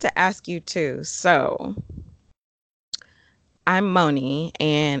wanted to ask you too. So I'm Moni,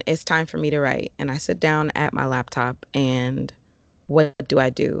 and it's time for me to write. And I sit down at my laptop, and what do I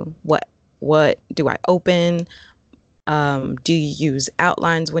do? What do I open? Do you use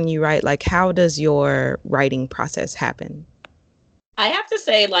outlines when you write? Like, how does your writing process happen? I have to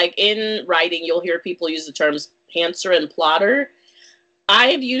say, like in writing, you'll hear people use the terms pantser and plotter.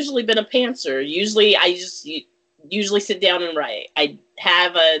 I've usually been a pantser. Usually, I just usually sit down and write. I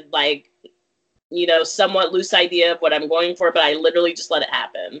have a somewhat loose idea of what I'm going for, but I literally just let it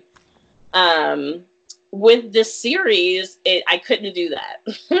happen. With this series, I couldn't do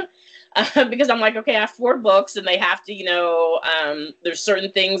that. Because I'm like, okay, I have 4 books and they have to, there's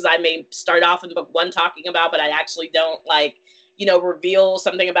certain things I may start off in book 1 talking about, but I actually don't reveal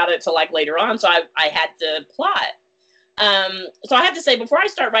something about it till like later on. So I had to plot. So I have to say, before I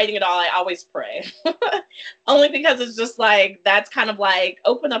start writing it all, I always pray. Only because it's just like, that's kind of like,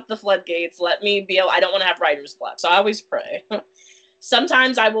 open up the floodgates. Let me I don't want to have writer's block. So I always pray.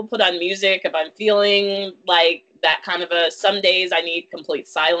 Sometimes I will put on music if I'm feeling like that kind of some days I need complete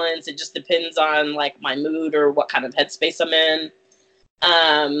silence. It just depends on like my mood or what kind of headspace I'm in.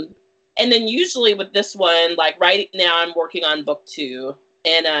 And then usually with this one, like right now I'm working on book 2,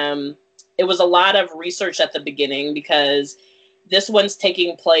 and it was a lot of research at the beginning because this one's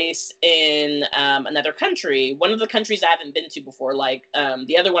taking place in another country. One of the countries I haven't been to before, like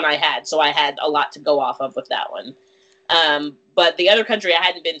the other one I had. So I had a lot to go off of with that one. But the other country I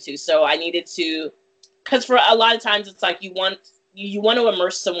hadn't been to. So I needed to, because for a lot of times it's like you want to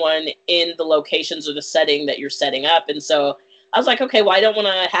immerse someone in the locations or the setting that you're setting up. And so I was like, okay, well, I don't want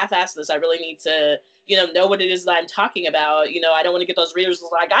to half-ass this. I really need to, know what it is that I'm talking about. I don't want to get those readers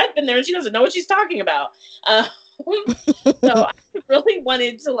like, I've been there and she doesn't know what she's talking about. So I really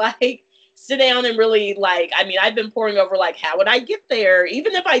wanted to like sit down and really I've been poring over like, how would I get there?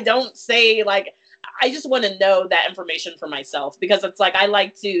 Even if I don't say like, I just want to know that information for myself, because it's like, I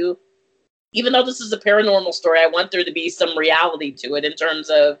like to, even though this is a paranormal story, I want there to be some reality to it in terms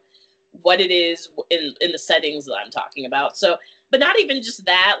of what it is in the settings that I'm talking about. So, but not even just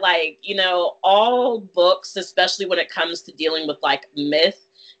that, all books, especially when it comes to dealing with like myth,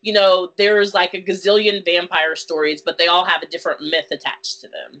 there's like a gazillion vampire stories, but they all have a different myth attached to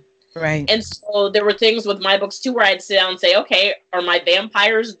them. Right. And so there were things with my books too, where I'd sit down and say, okay, are my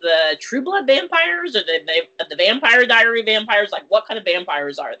vampires the True Blood vampires, or the Vampire Diary vampires? Like, what kind of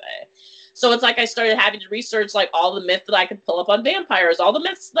vampires are they? So it's like I started having to research like all the myths that I could pull up on vampires, all the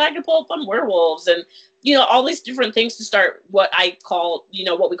myths that I could pull up on werewolves, and all these different things to start what I call,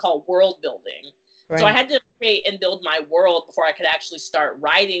 what we call world building. Right. So I had to create and build my world before I could actually start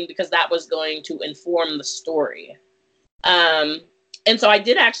writing, because that was going to inform the story. And so I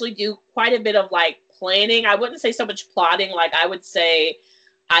did actually do quite a bit of like planning. I wouldn't say so much plotting. Like I would say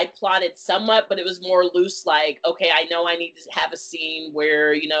I plotted somewhat, but it was more loose. Like, okay, I know I need to have a scene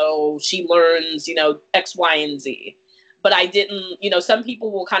where, she learns, X, Y, and Z. But I didn't, some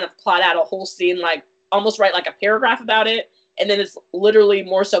people will kind of plot out a whole scene, like almost write like a paragraph about it. And then it's literally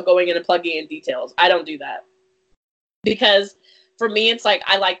more so going in and plugging in details. I don't do that. Because for me, it's like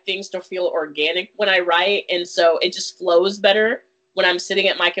I like things to feel organic when I write. And so it just flows better when I'm sitting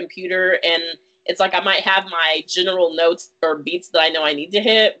at my computer, and it's like I might have my general notes or beats that I know I need to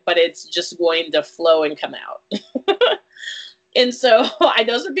hit, but it's just going to flow and come out. And so I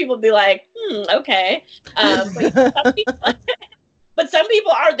know some people be like, okay. But some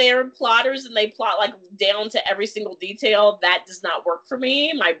people are there plotters and they plot like down to every single detail. That does not work for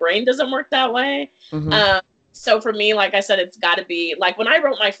me. My brain doesn't work that way. Mm-hmm. So for me, like I said, it's got to be like when I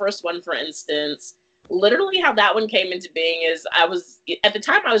wrote my first one, for instance, literally how that one came into being is at the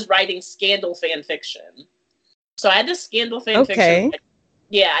time I was writing scandal fan fiction. So I had this scandal fan fiction.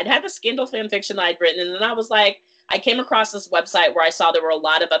 Yeah, I'd had the scandal fan fiction that I'd written. And then I was like, I came across this website where I saw there were a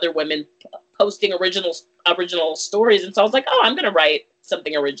lot of other women posting original stories. And so I was like, oh, I'm going to write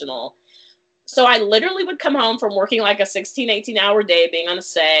something original. So I literally would come home from working like a 16, 18 hour day, being on a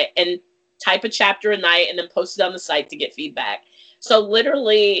set, and type a chapter a night and then post it on the site to get feedback. So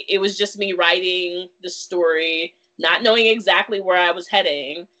literally, it was just me writing the story, not knowing exactly where I was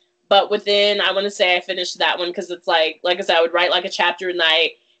heading. But within, I want to say I finished that one because it's like I said, I would write like a chapter a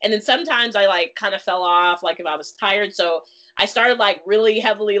night. And then sometimes I like kind of fell off, like if I was tired. So I started like really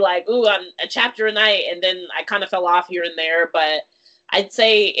heavily like, ooh, I'm a chapter a night. And then I kind of fell off here and there. But I'd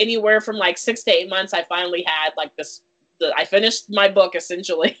say anywhere from like 6 to 8 months, I finally had like I finished my book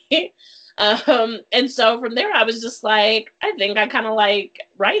essentially. And so from there, I was just like, I think I kind of like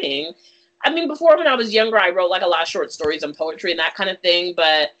writing. I mean, before when I was younger, I wrote like a lot of short stories and poetry and that kind of thing.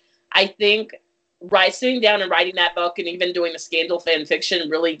 But I think sitting down and writing that book and even doing the Scandal fan fiction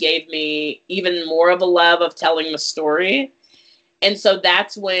really gave me even more of a love of telling the story. And so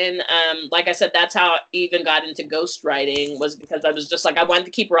that's when, like I said, that's how I even got into ghostwriting, was because I was just like, I wanted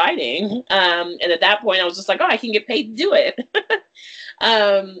to keep writing. And at that point, I was just like, oh, I can get paid to do it.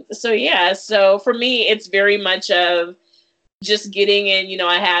 So yeah, so for me, it's very much of just getting in, you know,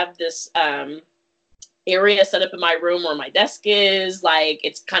 I have this area set up in my room where my desk is, like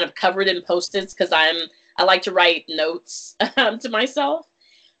it's kind of covered in Post-its because I like to write notes to myself.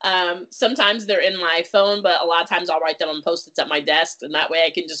 Sometimes they're in my phone, but a lot of times I'll write them on Post-its at my desk, and that way I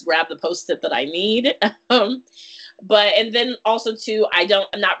can just grab the Post-it that I need. But and then also too, I'm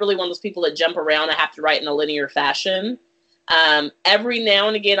not really one of those people that jump around. I have to write in a linear fashion. Every now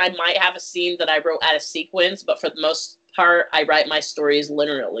and again, I might have a scene that I wrote out of sequence, but for the most part, I write my stories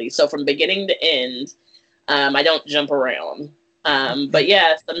linearly. So from beginning to end, I don't jump around. But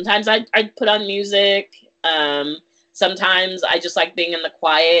yeah, sometimes I put on music. Sometimes I just like being in the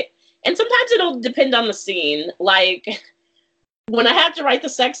quiet. And sometimes it'll depend on the scene. Like when I have to write the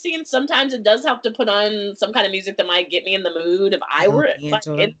sex scene, sometimes it does help to put on some kind of music that might get me in the mood if I were like,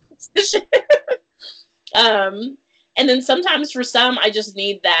 in position. And then sometimes for some, I just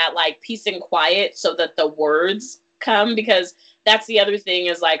need that like peace and quiet so that the words come, because that's the other thing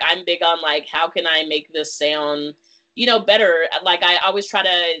is like, I'm big on like, how can I make this sound, you know, better? Like I always try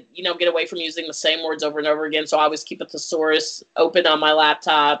to, you know, get away from using the same words over and over again. So I always keep a thesaurus open on my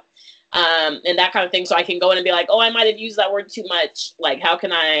laptop, and that kind of thing. So I can go in and be like, oh, I might have used that word too much. Like, how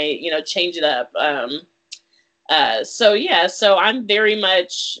can I, you know, change it up? So yeah, so I'm very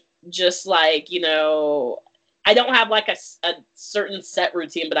much just like, you know, I don't have like a certain set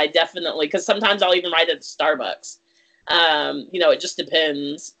routine, but I definitely, because sometimes I'll even write at Starbucks. You know, it just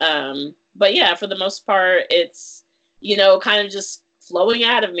depends. But yeah, for the most part, it's, you know, kind of just flowing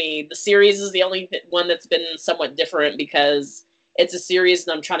out of me. The series is the only one that's been somewhat different because it's a series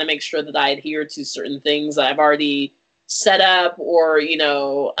and I'm trying to make sure that I adhere to certain things that I've already set up or, you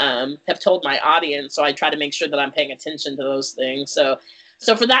know, have told my audience. So I try to make sure that I'm paying attention to those things. So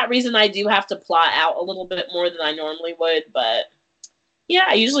for that reason, I do have to plot out a little bit more than I normally would. But yeah,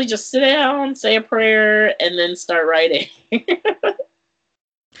 I usually just sit down, say a prayer, and then start writing.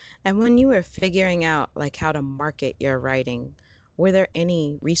 And when you were figuring out like how to market your writing, were there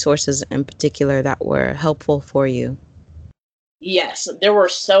any resources in particular that were helpful for you? Yes, there were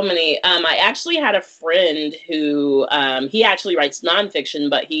so many. I actually had a friend who, he actually writes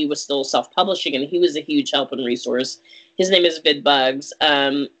nonfiction, but he was still self-publishing, and he was a huge help and resource. His name is VidBugs,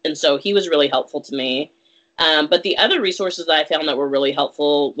 and so he was really helpful to me. But the other resources that I found that were really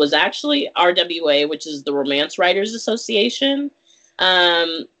helpful was actually RWA, which is the Romance Writers Association.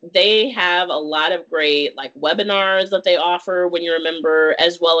 They have a lot of great like webinars that they offer when you're a member,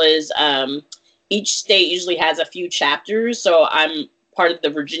 as well as each state usually has a few chapters. So I'm part of the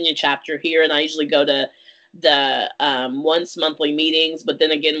Virginia chapter here, and I usually go to the once monthly meetings. But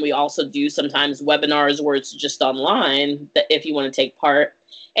then again, we also do sometimes webinars where it's just online if you want to take part.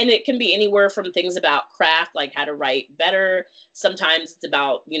 And it can be anywhere from things about craft, like how to write better. Sometimes it's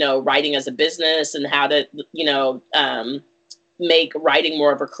about, you know, writing as a business and how to, you know, make writing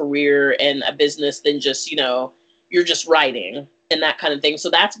more of a career and a business than just, you know, you're just writing and that kind of thing. So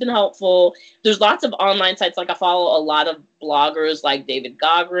that's been helpful. There's lots of online sites. Like I follow a lot of bloggers like David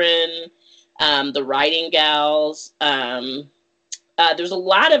Gaughran, the Writing Gals. There's a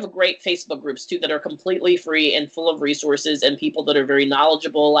lot of great Facebook groups too that are completely free and full of resources and people that are very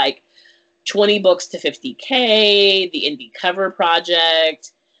knowledgeable, like 20 Books to 50K, the Indie Cover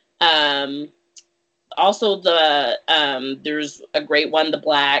Project. Also there's a great one, the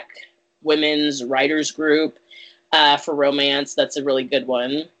Black Women's Writers Group for romance. That's a really good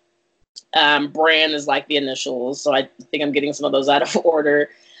one. Bran is like the initials, so I think I'm getting some of those out of order.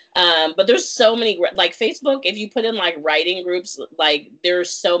 But there's so many, like Facebook, if you put in like writing groups, like there's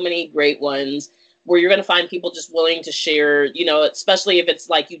so many great ones where you're going to find people just willing to share, you know, especially if it's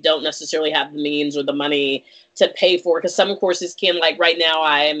like you don't necessarily have the means or the money to pay for, because some courses can, like right now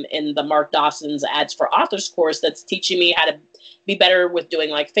I'm in the Mark Dawson's Ads for Authors course that's teaching me how to be better with doing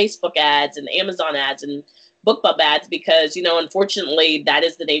like Facebook ads and Amazon ads and BookBub ads because, you know, unfortunately, that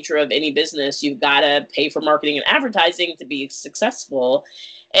is the nature of any business. You've got to pay for marketing and advertising to be successful.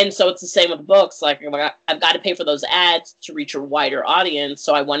 And so it's the same with books. Like, I've got to pay for those ads to reach a wider audience.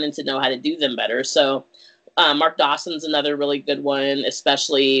 So I wanted to know how to do them better. So Mark Dawson's another really good one,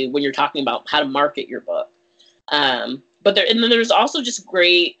 especially when you're talking about how to market your book. But then there's also just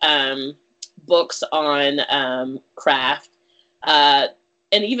great books on craft.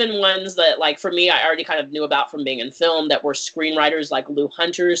 And even ones that, like, for me, I already kind of knew about from being in film that were screenwriters, like Lou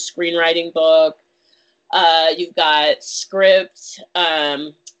Hunter's screenwriting book. You've got Script.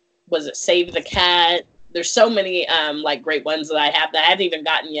 Was it Save the Cat? There's so many, like, great ones that I haven't even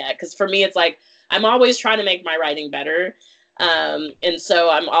gotten yet. Because for me, it's like, I'm always trying to make my writing better. And so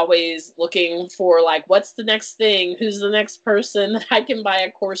I'm always looking for, like, what's the next thing? Who's the next person that I can buy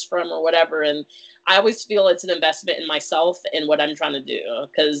a course from or whatever? And I always feel it's an investment in myself and what I'm trying to do,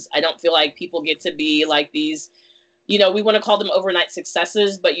 because I don't feel like people get to be like these, you know, we want to call them overnight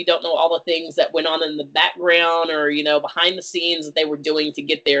successes, but you don't know all the things that went on in the background or, you know, behind the scenes that they were doing to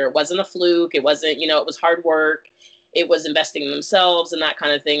get there. It wasn't a fluke. It wasn't, you know, it was hard work. It was investing in themselves and that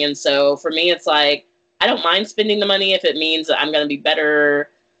kind of thing. And so for me, it's like, I don't mind spending the money if it means that I'm going to be better,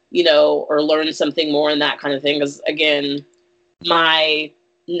 you know, or learn something more and that kind of thing. Because again, my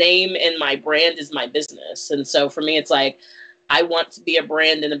name and my brand is my business. And so for me, it's like, I want to be a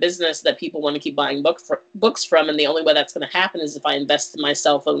brand and a business that people want to keep buying books from. And the only way that's going to happen is if I invest in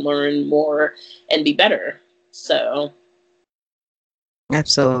myself and learn more and be better. So.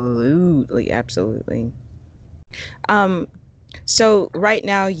 Absolutely. Absolutely. So right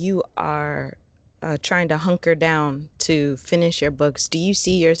now you are trying to hunker down to finish your books. Do you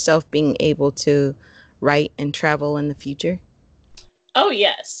see yourself being able to write and travel in the future? Oh,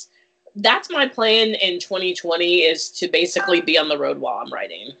 yes. That's my plan in 2020, is to basically be on the road while I'm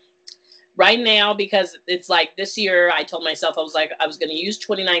writing. Right now, because it's like this year, I told myself I was going to use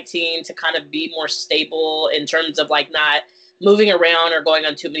 2019 to kind of be more stable in terms of like not moving around or going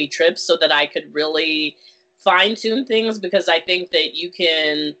on too many trips, so that I could really fine tune things, because I think that you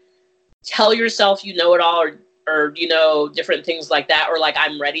can tell yourself you know it all, or you know, different things like that, or like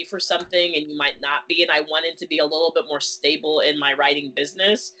I'm ready for something and you might not be. And I wanted to be a little bit more stable in my writing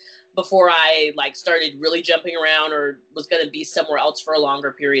business before I like started really jumping around or was going to be somewhere else for a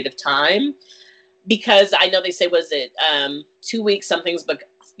longer period of time. Because I know they say, was it 2 weeks, something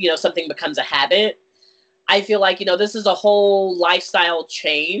becomes a habit. I feel like, you know, this is a whole lifestyle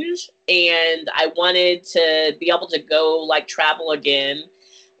change, and I wanted to be able to go like travel again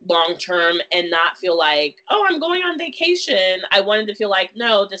long term and not feel like, oh, I'm going on vacation. I wanted to feel like,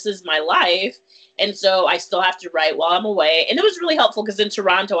 no, this is my life. And so I still have to write while I'm away. And it was really helpful because in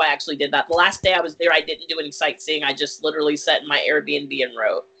Toronto, I actually did that. The last day I was there, I didn't do any sightseeing. I just literally sat in my Airbnb and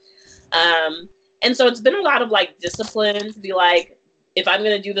wrote. And so it's been a lot of like discipline to be like, if I'm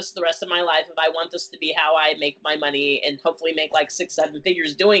going to do this the rest of my life, if I want this to be how I make my money and hopefully make like 6-7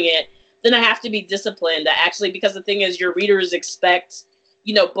 figures doing it, then I have to be disciplined to actually, because the thing is, your readers expect,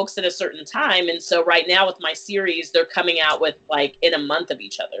 you know, books at a certain time. And so right now with my series, they're coming out with like in a month of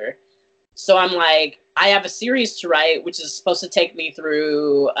each other. So I'm like, I have a series to write, which is supposed to take me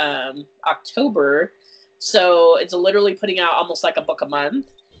through October. So it's literally putting out almost like a book a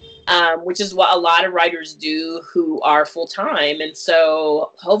month, which is what a lot of writers do who are full time. And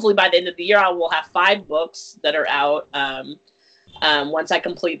so hopefully by the end of the year, I will have 5 books that are out once I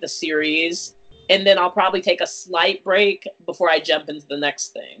complete the series. And then I'll probably take a slight break before I jump into the next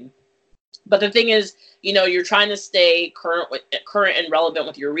thing. But the thing is, you know, you're trying to stay current and relevant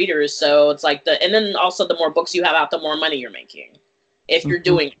with your readers. So it's like and then also the more books you have out, the more money you're making if you're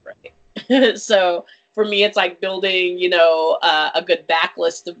doing it right. So for me, it's like building, you know, a good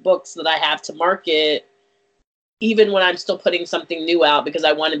backlist of books that I have to market, even when I'm still putting something new out, because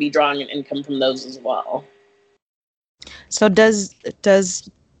I want to be drawing an income from those as well. So does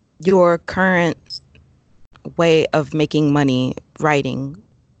your current way of making money writing,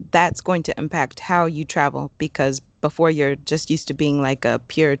 that's going to impact how you travel? Because before you're just used to being like a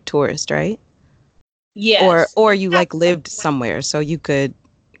pure tourist, right? Yes. Or you like lived somewhere so you could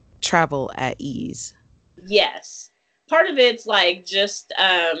travel at ease. Yes. Part of it's like just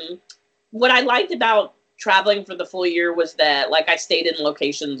what I liked about traveling for the full year was that like I stayed in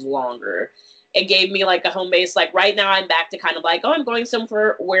locations longer. It gave me like a home base. Like right now I'm back to kind of like, oh, I'm going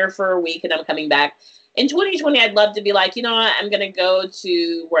somewhere for a week and I'm coming back. In 2020, I'd love to be like, you know what, I'm going to go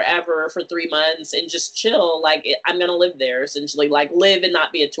to wherever for 3 months and just chill. Like I'm going to live there, essentially, like live and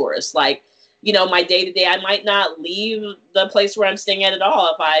not be a tourist. Like, you know, my day to day, I might not leave the place where I'm staying at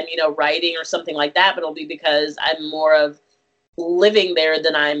all if I'm, you know, writing or something like that, but it'll be because I'm more of living there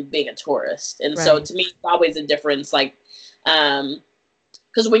than I'm being a tourist. And so Right. to me, it's always a difference. Like,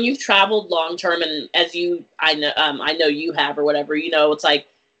 because when you've traveled long term, and as I know you have or whatever, it's like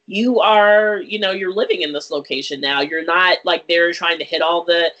you are, you're living in this location now. You're not like they're trying to hit all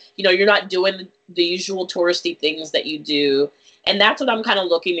the, you're not doing the usual touristy things that you do. And that's what I'm kind of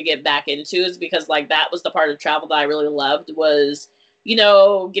looking to get back into, is because like that was the part of travel that I really loved, was,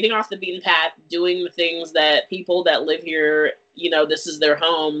 getting off the beaten path, doing the things that people that live here, this is their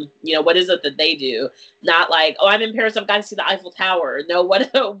home. What is it that they do? Not like, oh, I'm in Paris, I've got to see the Eiffel Tower. No,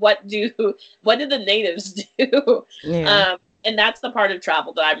 what do the natives do? Yeah. And that's the part of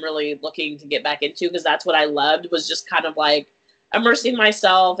travel that I'm really looking to get back into, because that's what I loved, was just kind of like immersing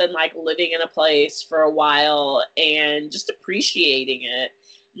myself and like living in a place for a while and just appreciating it,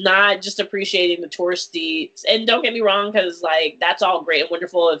 not just appreciating the touristy. And don't get me wrong, because like that's all great and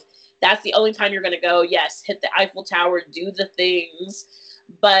wonderful. If that's the only time you're going to go, yes, hit the Eiffel Tower, do the things.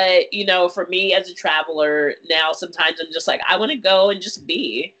 But, for me as a traveler now, sometimes I'm just like, I want to go and just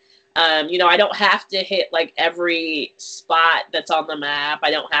be. I don't have to hit like every spot that's on the map.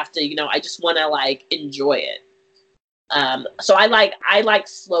 I don't have to, I just want to like enjoy it. So I like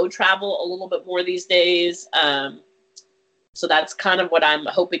slow travel a little bit more these days. So that's kind of what I'm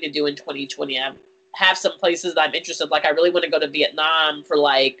hoping to do in 2020. I have some places that I'm interested in. Like I really want to go to Vietnam for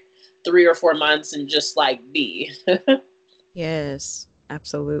like 3 or 4 months and just like be. Yes,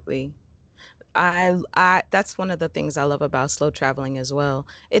 absolutely. I that's one of the things I love about slow traveling as well.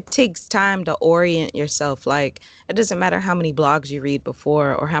 It takes time to orient yourself. Like it doesn't matter how many blogs you read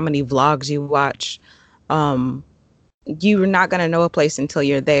before or how many vlogs you watch. Um, you're not going to know a place until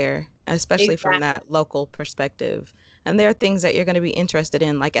you're there, especially from Exactly. that local perspective. And there are things that you're going to be interested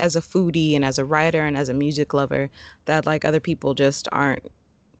in, like as a foodie and as a writer and as a music lover, that like other people just aren't.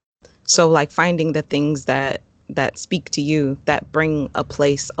 So like finding the things that speak to you, that bring a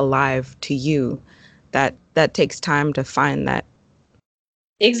place alive to you, that takes time to find that.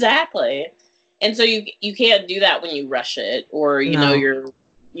 Exactly. And so you can't do that when you rush it, or No. you're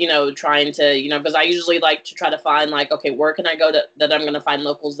trying to, because I usually like to try to find like, okay, where can I go to that I'm going to find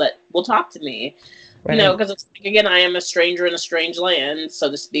locals that will talk to me, Right. because it's like, again, I am a stranger in a strange land, so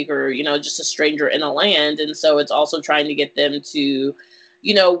to speak, or just a stranger in a land. And so it's also trying to get them to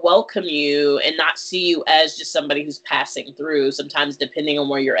welcome you and not see you as just somebody who's passing through. Sometimes depending on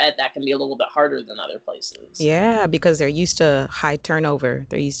where you're at, that can be a little bit harder than other places. Yeah, because they're used to high turnover.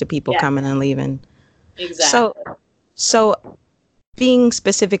 They're used to people Yeah, coming and leaving. So exactly. so being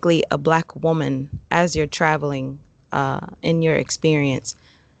specifically a Black woman as you're traveling, in your experience,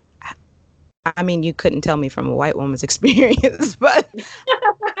 I mean, you couldn't tell me from a white woman's experience, but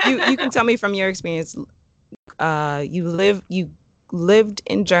you can tell me from your experience. You lived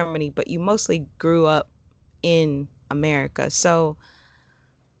in Germany, but you mostly grew up in America. So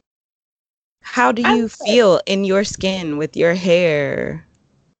how do I you feel in your skin with your hair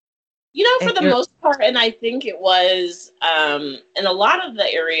For and the your most part, and I think it was in a lot of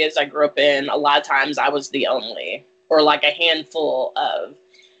the areas I grew up in, a lot of times I was the only, or like a handful of.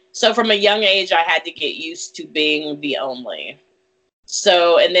 So from a young age, I had to get used to being the only.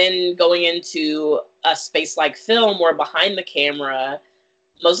 So, and then going into a space like film or behind the camera,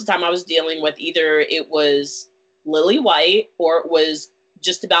 most of the time I was dealing with either it was lily white or it was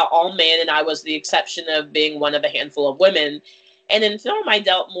just about all men, and I was the exception of being one of a handful of women. And in film, I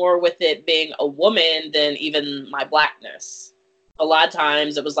dealt more with it being a woman than even my blackness. A lot of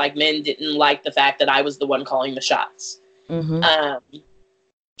times it was like men didn't like the fact that I was the one calling the shots. hmm Um,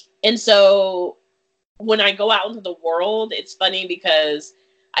 and so when I go out into the world, it's funny because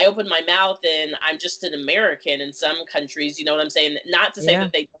I open my mouth and I'm just an American in some countries, you know what I'm saying? Not to say yeah,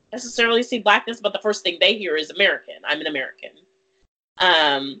 that they don't necessarily see blackness, but the first thing they hear is American. I'm an American.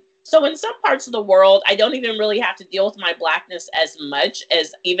 So in some parts of the world, I don't even really have to deal with my blackness as much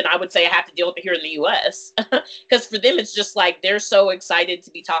as even I would say I have to deal with it here in the US. Because for them, it's just like they're so excited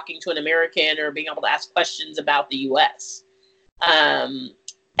to be talking to an American or being able to ask questions about the US. Um,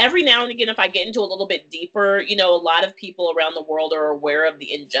 every now and again, if I get into a little bit deeper, a lot of people around the world are aware of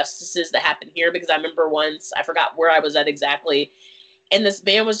the injustices that happen here. Because I remember once, I forgot where I was at exactly, and this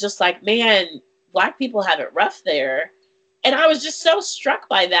man was just like, man, Black people have it rough there. And I was just so struck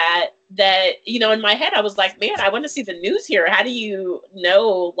by that, in my head, I was like, man, I want to see the news here. How do you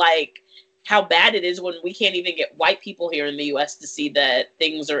know, like, how bad it is when we can't even get white people here in the US to see that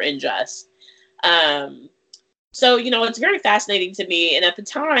things are unjust? Um, so, it's very fascinating to me. And at the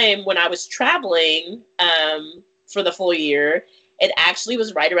time when I was traveling for the full year, it actually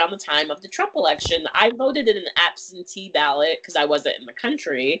was right around the time of the Trump election. I voted in an absentee ballot because I wasn't in the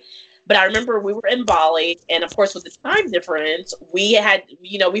country. But I remember we were in Bali, and of course, with the time difference, we had,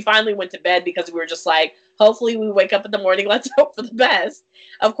 we finally went to bed because we were just like, hopefully we wake up in the morning. Let's hope for the best.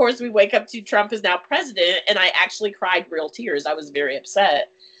 Of course, we wake up to Trump is now president, and I actually cried real tears. I was very upset.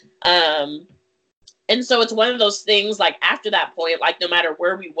 And so it's one of those things, like, after that point, like, no matter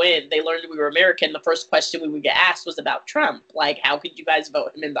where we went, they learned we were American. The first question we would get asked was about Trump. Like, how could you guys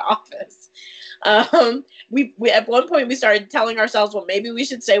vote him into office? We at one point, we started telling ourselves, well, maybe we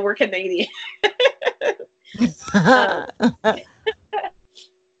should say we're Canadian.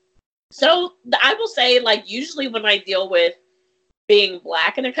 So I will say, like, usually when I deal with being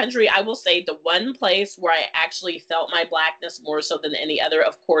Black in a country, I will say the one place where I actually felt my Blackness more so than any other,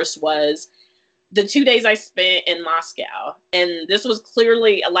 of course, was the 2 days I spent in Moscow. And this was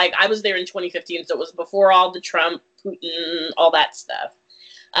clearly, like, I was there in 2015, so it was before all the Trump, Putin, all that stuff.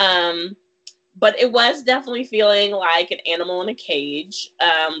 But it was definitely feeling like an animal in a cage,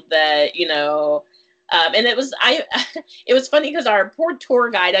 and it was funny because our poor tour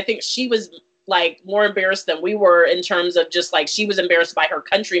guide, I think she was like more embarrassed than we were, in terms of just like, she was embarrassed by her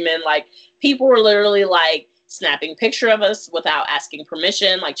countrymen. Like, people were literally like snapping picture of us without asking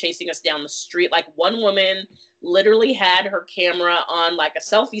permission, like chasing us down the street. Like, one woman literally had her camera on like a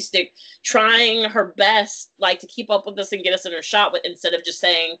selfie stick, trying her best like to keep up with us and get us in her shot, instead of just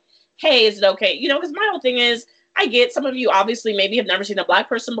saying, hey, is it okay? Because my whole thing is, I get some of you obviously maybe have never seen a Black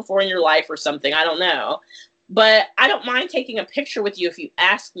person before in your life or something. I don't know. But I don't mind taking a picture with you if you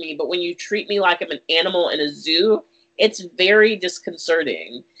ask me. But when you treat me like I'm an animal in a zoo, it's very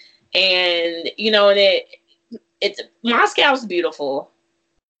disconcerting. And, it's Moscow's beautiful.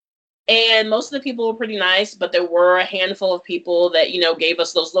 And most of the people were pretty nice, but there were a handful of people that, gave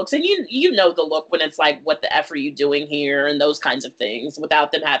us those looks. And you know the look when it's like, what the F are you doing here? And those kinds of things,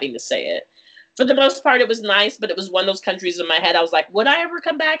 without them having to say it. For the most part, it was nice, but it was one of those countries in my head. I was like, would I ever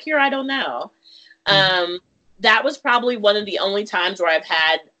come back here? I don't know. That was probably one of the only times where I've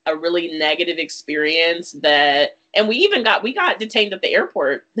had a really negative experience and we got detained at the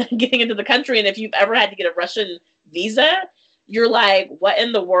airport getting into the country. And if you've ever had to get a Russian visa, you're like, what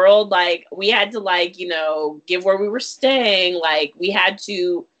in the world? Like, we had to like, give where we were staying. Like, we had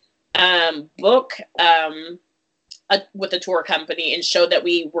to book with a tour company and show that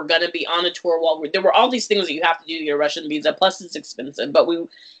we were going to be on a tour there were all these things that you have to do to get a Russian visa. Plus it's expensive, but we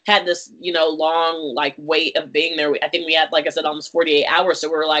had this, long, like, wait of being there. I think we had, like I said, almost 48 hours. So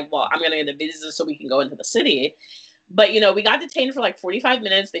we were like, well, I'm going to get a visa so we can go into the city. But, we got detained for like 45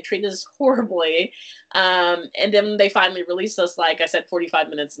 minutes. They treated us horribly. And then they finally released us, like I said, 45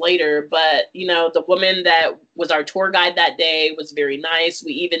 minutes later. But, the woman that was our tour guide that day was very nice.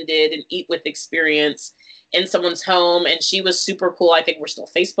 We even did an eat with experience in someone's home, and she was super cool. I think we're still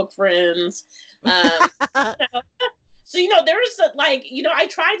Facebook friends. So, there's I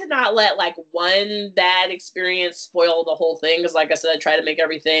try to not let like one bad experience spoil the whole thing. Cause like I said, I try to make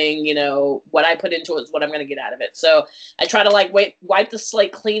everything, what I put into it is what I'm going to get out of it. So I try to like wipe the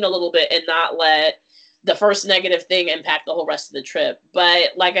slate clean a little bit and not let the first negative thing impact the whole rest of the trip.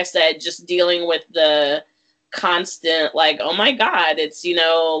 But like I said, just dealing with the constant, like, oh my God, it's,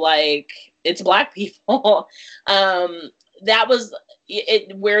 it's Black people. That was,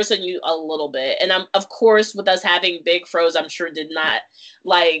 it wears on you a little bit. And of course, with us having big froze, I'm sure did not,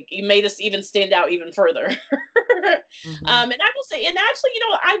 like, you made us even stand out even further. And I will say, and actually,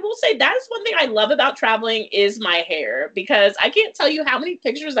 I will say that is one thing I love about traveling is my hair, because I can't tell you how many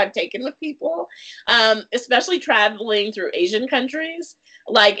pictures I've taken with people, especially traveling through Asian countries.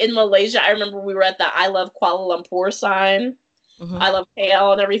 Like in Malaysia, I remember we were at the I Love Kuala Lumpur sign. I love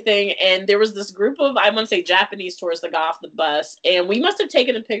KL and everything. And there was this group of, I want to say, Japanese tourists that got off the bus. And we must have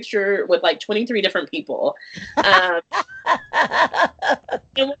taken a picture with like 23 different people. And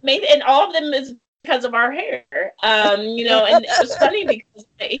all of them is because of our hair. And it was funny because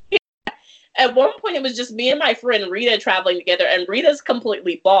at one point it was just me and my friend Rita traveling together. And Rita's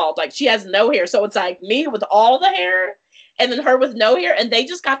completely bald. Like, she has no hair. So it's like me with all the hair and then her with no hair. And they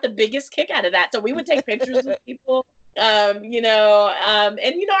just got the biggest kick out of that. So we would take pictures with people. And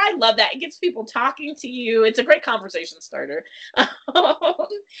I love that. It gets people talking to you. It's a great conversation starter. Oh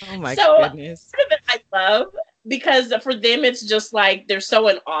my goodness. Part of it I love, because for them it's just like they're so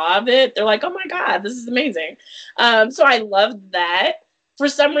in awe of it. They're like, oh my God, this is amazing. So I loved that. For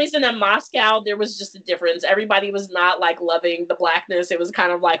some reason in Moscow there was just a difference. Everybody was not like loving the Blackness. It was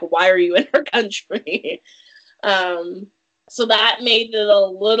kind of like, why are you in our country? So that made it a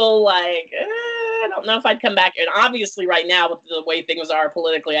little like, I don't know if I'd come back. And obviously right now with the way things are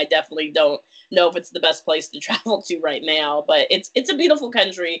politically, I definitely don't know if it's the best place to travel to right now. But it's a beautiful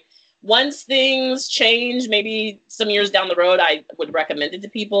country. once things change, maybe some years down the road, I would recommend it to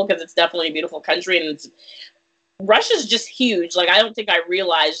people because it's definitely a beautiful country, and Russia's just huge. Like, I don't think I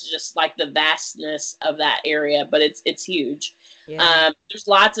realized just like the vastness of that area, but it's huge. Yeah. There's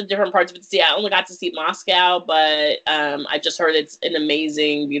lots of different parts of it to see. I only got to see Moscow, but I just heard it's an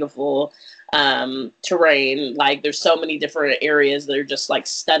amazing, beautiful terrain. Like, there's so many different areas that are just like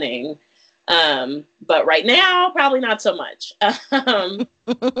stunning. But right now, probably not so much.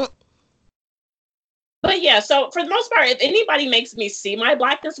 But yeah, so for the most part, if anybody makes me see my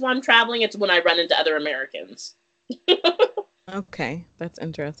blackness while I'm traveling, it's when I run into other Americans. Okay, that's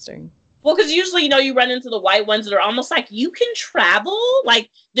interesting. Well, because usually, you run into the white ones that are almost like, you can travel? Like,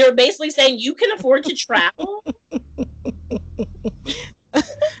 they're basically saying you can afford to travel?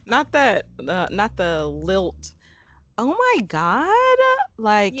 Not the lilt. Oh my God.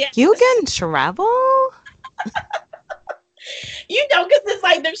 Like, yes. You can travel? Because it's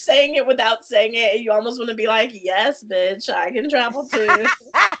like they're saying it without saying it, and you almost want to be like, yes, bitch, I can travel too.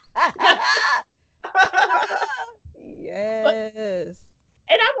 Yes.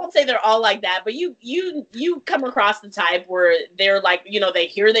 And I won't say they're all like that, but you come across the type where they're like, they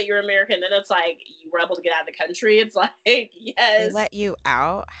hear that you're American, then it's like, you were able to get out of the country. It's like, yes. They let you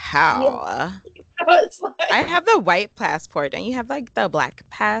out? How? Yeah. It's like, I have the white passport, and you have like the black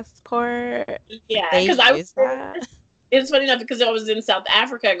passport. Yeah, because it's funny enough because I was in South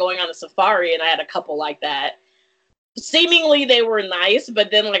Africa going on a safari, and I had a couple like that. Seemingly they were nice, but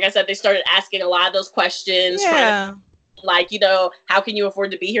then, like I said, they started asking a lot of those questions. Yeah. Like, how can you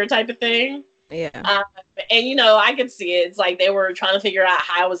afford to be here type of thing? Yeah. And, I could see it. It's like they were trying to figure out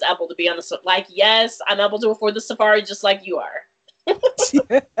how I was able to be on the, like, yes, I'm able to afford the safari just like you are.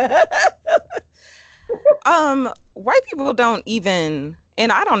 White people don't even,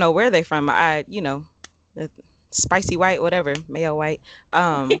 and I don't know where they're from. Spicy white, whatever, male white.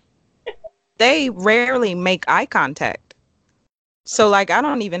 They rarely make eye contact. So, like, I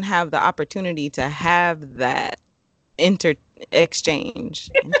don't even have the opportunity to have that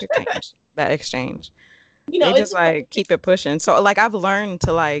exchange. They just like keep it pushing. So, like, I've learned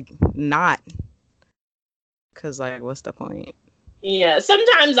to like not, because like, what's the point? Yeah,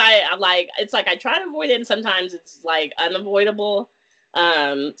 sometimes I like, it's like I try to avoid it, and sometimes it's like unavoidable.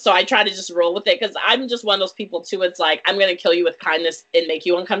 So I try to just roll with it, because I'm just one of those people too. It's like, I'm gonna kill you with kindness and make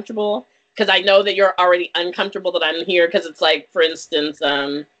you uncomfortable, because I know that you're already uncomfortable that I'm here. Because it's like, for instance,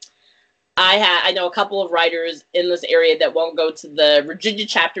 I know a couple of writers in this area that won't go to the Virginia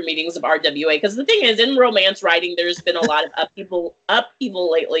chapter meetings of RWA, because the thing is, in romance writing, there's been a lot of upheaval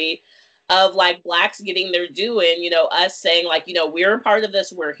lately, of like Blacks getting their due, and us saying like, we're a part of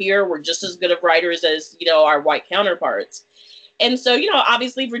this, we're here, we're just as good of writers as our white counterparts. And so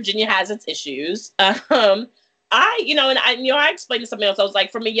obviously Virginia has its issues. I explained to somebody else, I was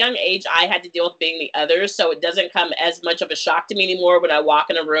like, from a young age, I had to deal with being the other, so it doesn't come as much of a shock to me anymore when I walk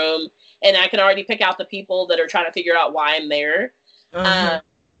in a room and I can already pick out the people that are trying to figure out why I'm there.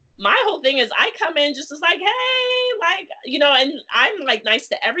 My whole thing is, I come in just as like, hey, like, and I'm like nice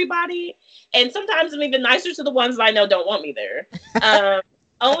to everybody. And sometimes I'm even nicer to the ones that I know don't want me there.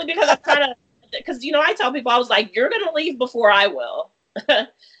 Only because I'm trying to, because, I tell people, I was like, you're going to leave before I will.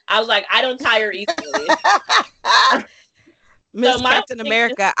 I was like, I don't tire easily. Miss Captain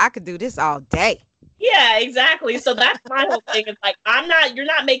America, I could do this all day. Yeah, exactly. So that's my whole thing. It's like, you're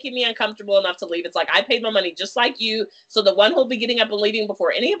not making me uncomfortable enough to leave. It's like, I paid my money just like you. So the one who'll be getting up and leaving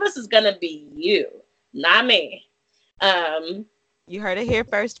before any of us is going to be you, not me. You heard it here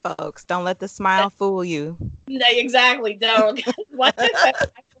first, folks. Don't let the smile fool you. No, exactly. Don't.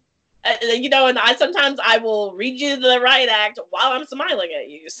 And sometimes I will read you the right act while I'm smiling at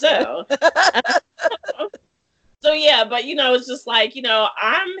you. So, so yeah, but it's just like,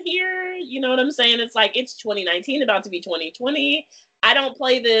 I'm here, you know what I'm saying? It's like, it's 2019, about to be 2020. I don't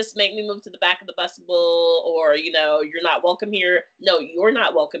play this, make me move to the back of the bus or, you're not welcome here. No, you're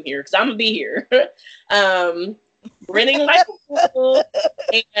not welcome here, because I'm gonna be here. Grinning like a fool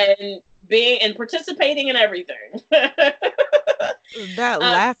and participating in everything. That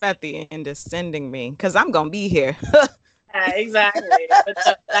laugh at the end is sending me, because I'm gonna be here. Yeah, exactly. But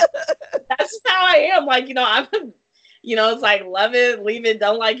that's how I am. Like, I'm, it's like, love it, leave it,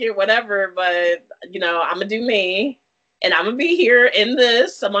 don't like it, whatever. But, I'm gonna do me, and I'm gonna be here in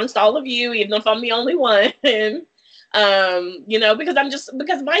this amongst all of you, even if I'm the only one. Because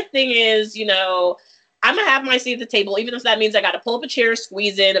because my thing is, I'm gonna have my seat at the table, even if that means I got to pull up a chair,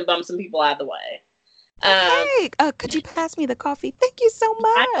 squeeze in, and bump some people out of the way. Hey, could you pass me the coffee? Thank you so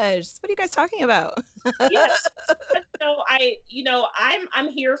much. What are you guys talking about? Yes. I'm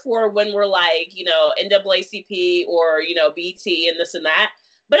here for when we're like, NAACP or, BT and this and that.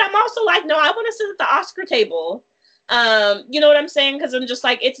 But I'm also like, no, I want to sit at the Oscar table. You know what I'm saying? Because I'm just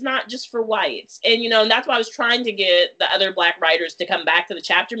like, it's not just for whites. And, you know, and that's why I was trying to get the other Black writers to come back to the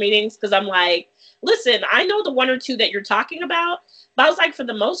chapter meetings. Because I'm like, listen, I know the one or two that you're talking about. But I was like, for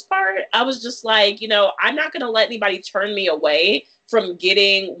the most part, I was just like, you know, I'm not going to let anybody turn me away from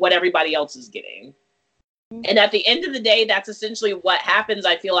getting what everybody else is getting. And at the end of the day, that's essentially what happens,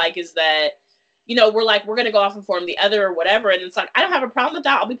 I feel like, is that, you know, we're like, we're going to go off and form the other or whatever. And it's like, I don't have a problem with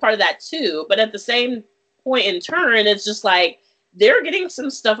that. I'll be part of that too. But at the same point in turn, it's just like, they're getting some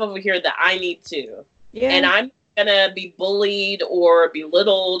stuff over here that I need too. Yeah. And I'm going to be bullied or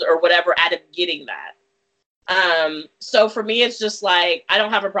belittled or whatever out of getting that. So for me, it's just like, I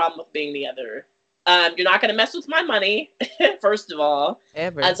don't have a problem with being the other. You're not going to mess with my money, first of all.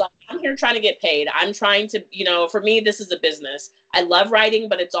 Ever. As I'm here trying to get paid. I'm trying to, you know, for me, this is a business. I love writing,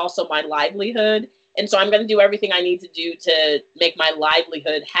 but it's also my livelihood. And so I'm going to do everything I need to do to make my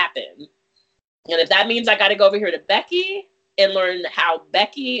livelihood happen. And if that means I got to go over here to Becky and learn how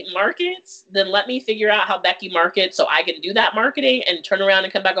Becky markets, then let me figure out how Becky markets so I can do that marketing and turn around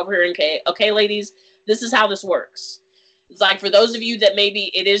and come back over here and say, okay, ladies, this is how this works. It's like, for those of you that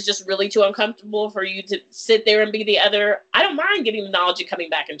maybe it is just really too uncomfortable for you to sit there and be the other, I don't mind getting the knowledge and coming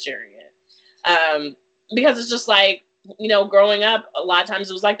back and sharing it. Because it's just like, you know, growing up, a lot of times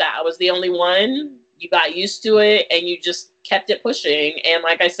it was like that. I was the only one. You got used to it and you just kept it pushing. And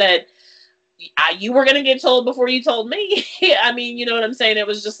like I said, you were going to get told before you told me. I mean, you know what I'm saying? It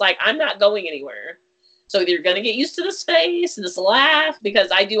was just like, I'm not going anywhere. So either you're going to get used to this face and this laugh,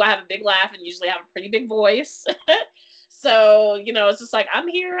 because I have a big laugh and usually have a pretty big voice. So, you know, it's just like, I'm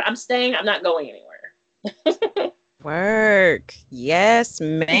here, I'm staying, I'm not going anywhere. Work. Yes,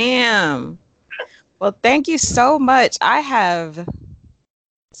 ma'am. Well, thank you so much. I have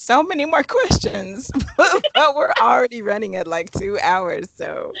so many more questions, but we're already running at like 2 hours.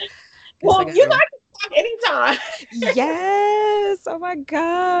 So, well, you guys can talk anytime. Yes. Oh my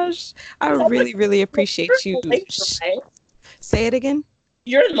gosh. I really, really appreciate you. Malaysia, right? Say it again.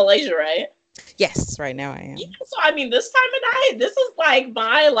 You're in Malaysia, right? Yes, right now I am. Yeah, so I mean, this time of night, this is like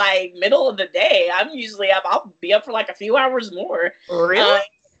my middle of the day. I'm usually up. I'll be up for like a few hours more. Really?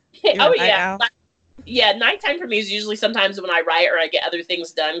 Oh yeah. Yeah, nighttime for me is usually sometimes when I write or I get other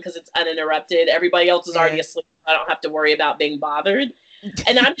things done because it's uninterrupted. Everybody else is already asleep. I don't have to worry about being bothered.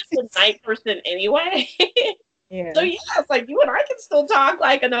 And I'm just a night person anyway. Yeah. So yeah, it's like you and I can still talk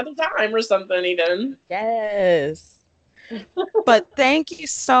like another time or something even. Yes. But thank you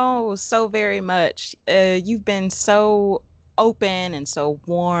so very much. You've been so open and so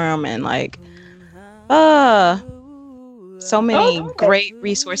warm and like so many great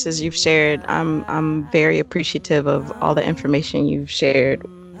resources you've shared. I'm very appreciative of all the information you've shared.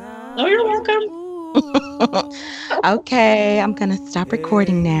 Oh, you're welcome. Okay, I'm gonna stop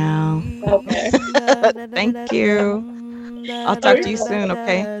recording now. Okay. Thank you. I'll talk to you soon,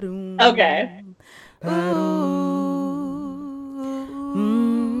 okay? Okay.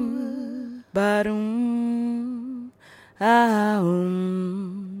 Ba-dum, ah,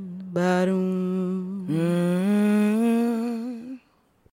 ba-dum.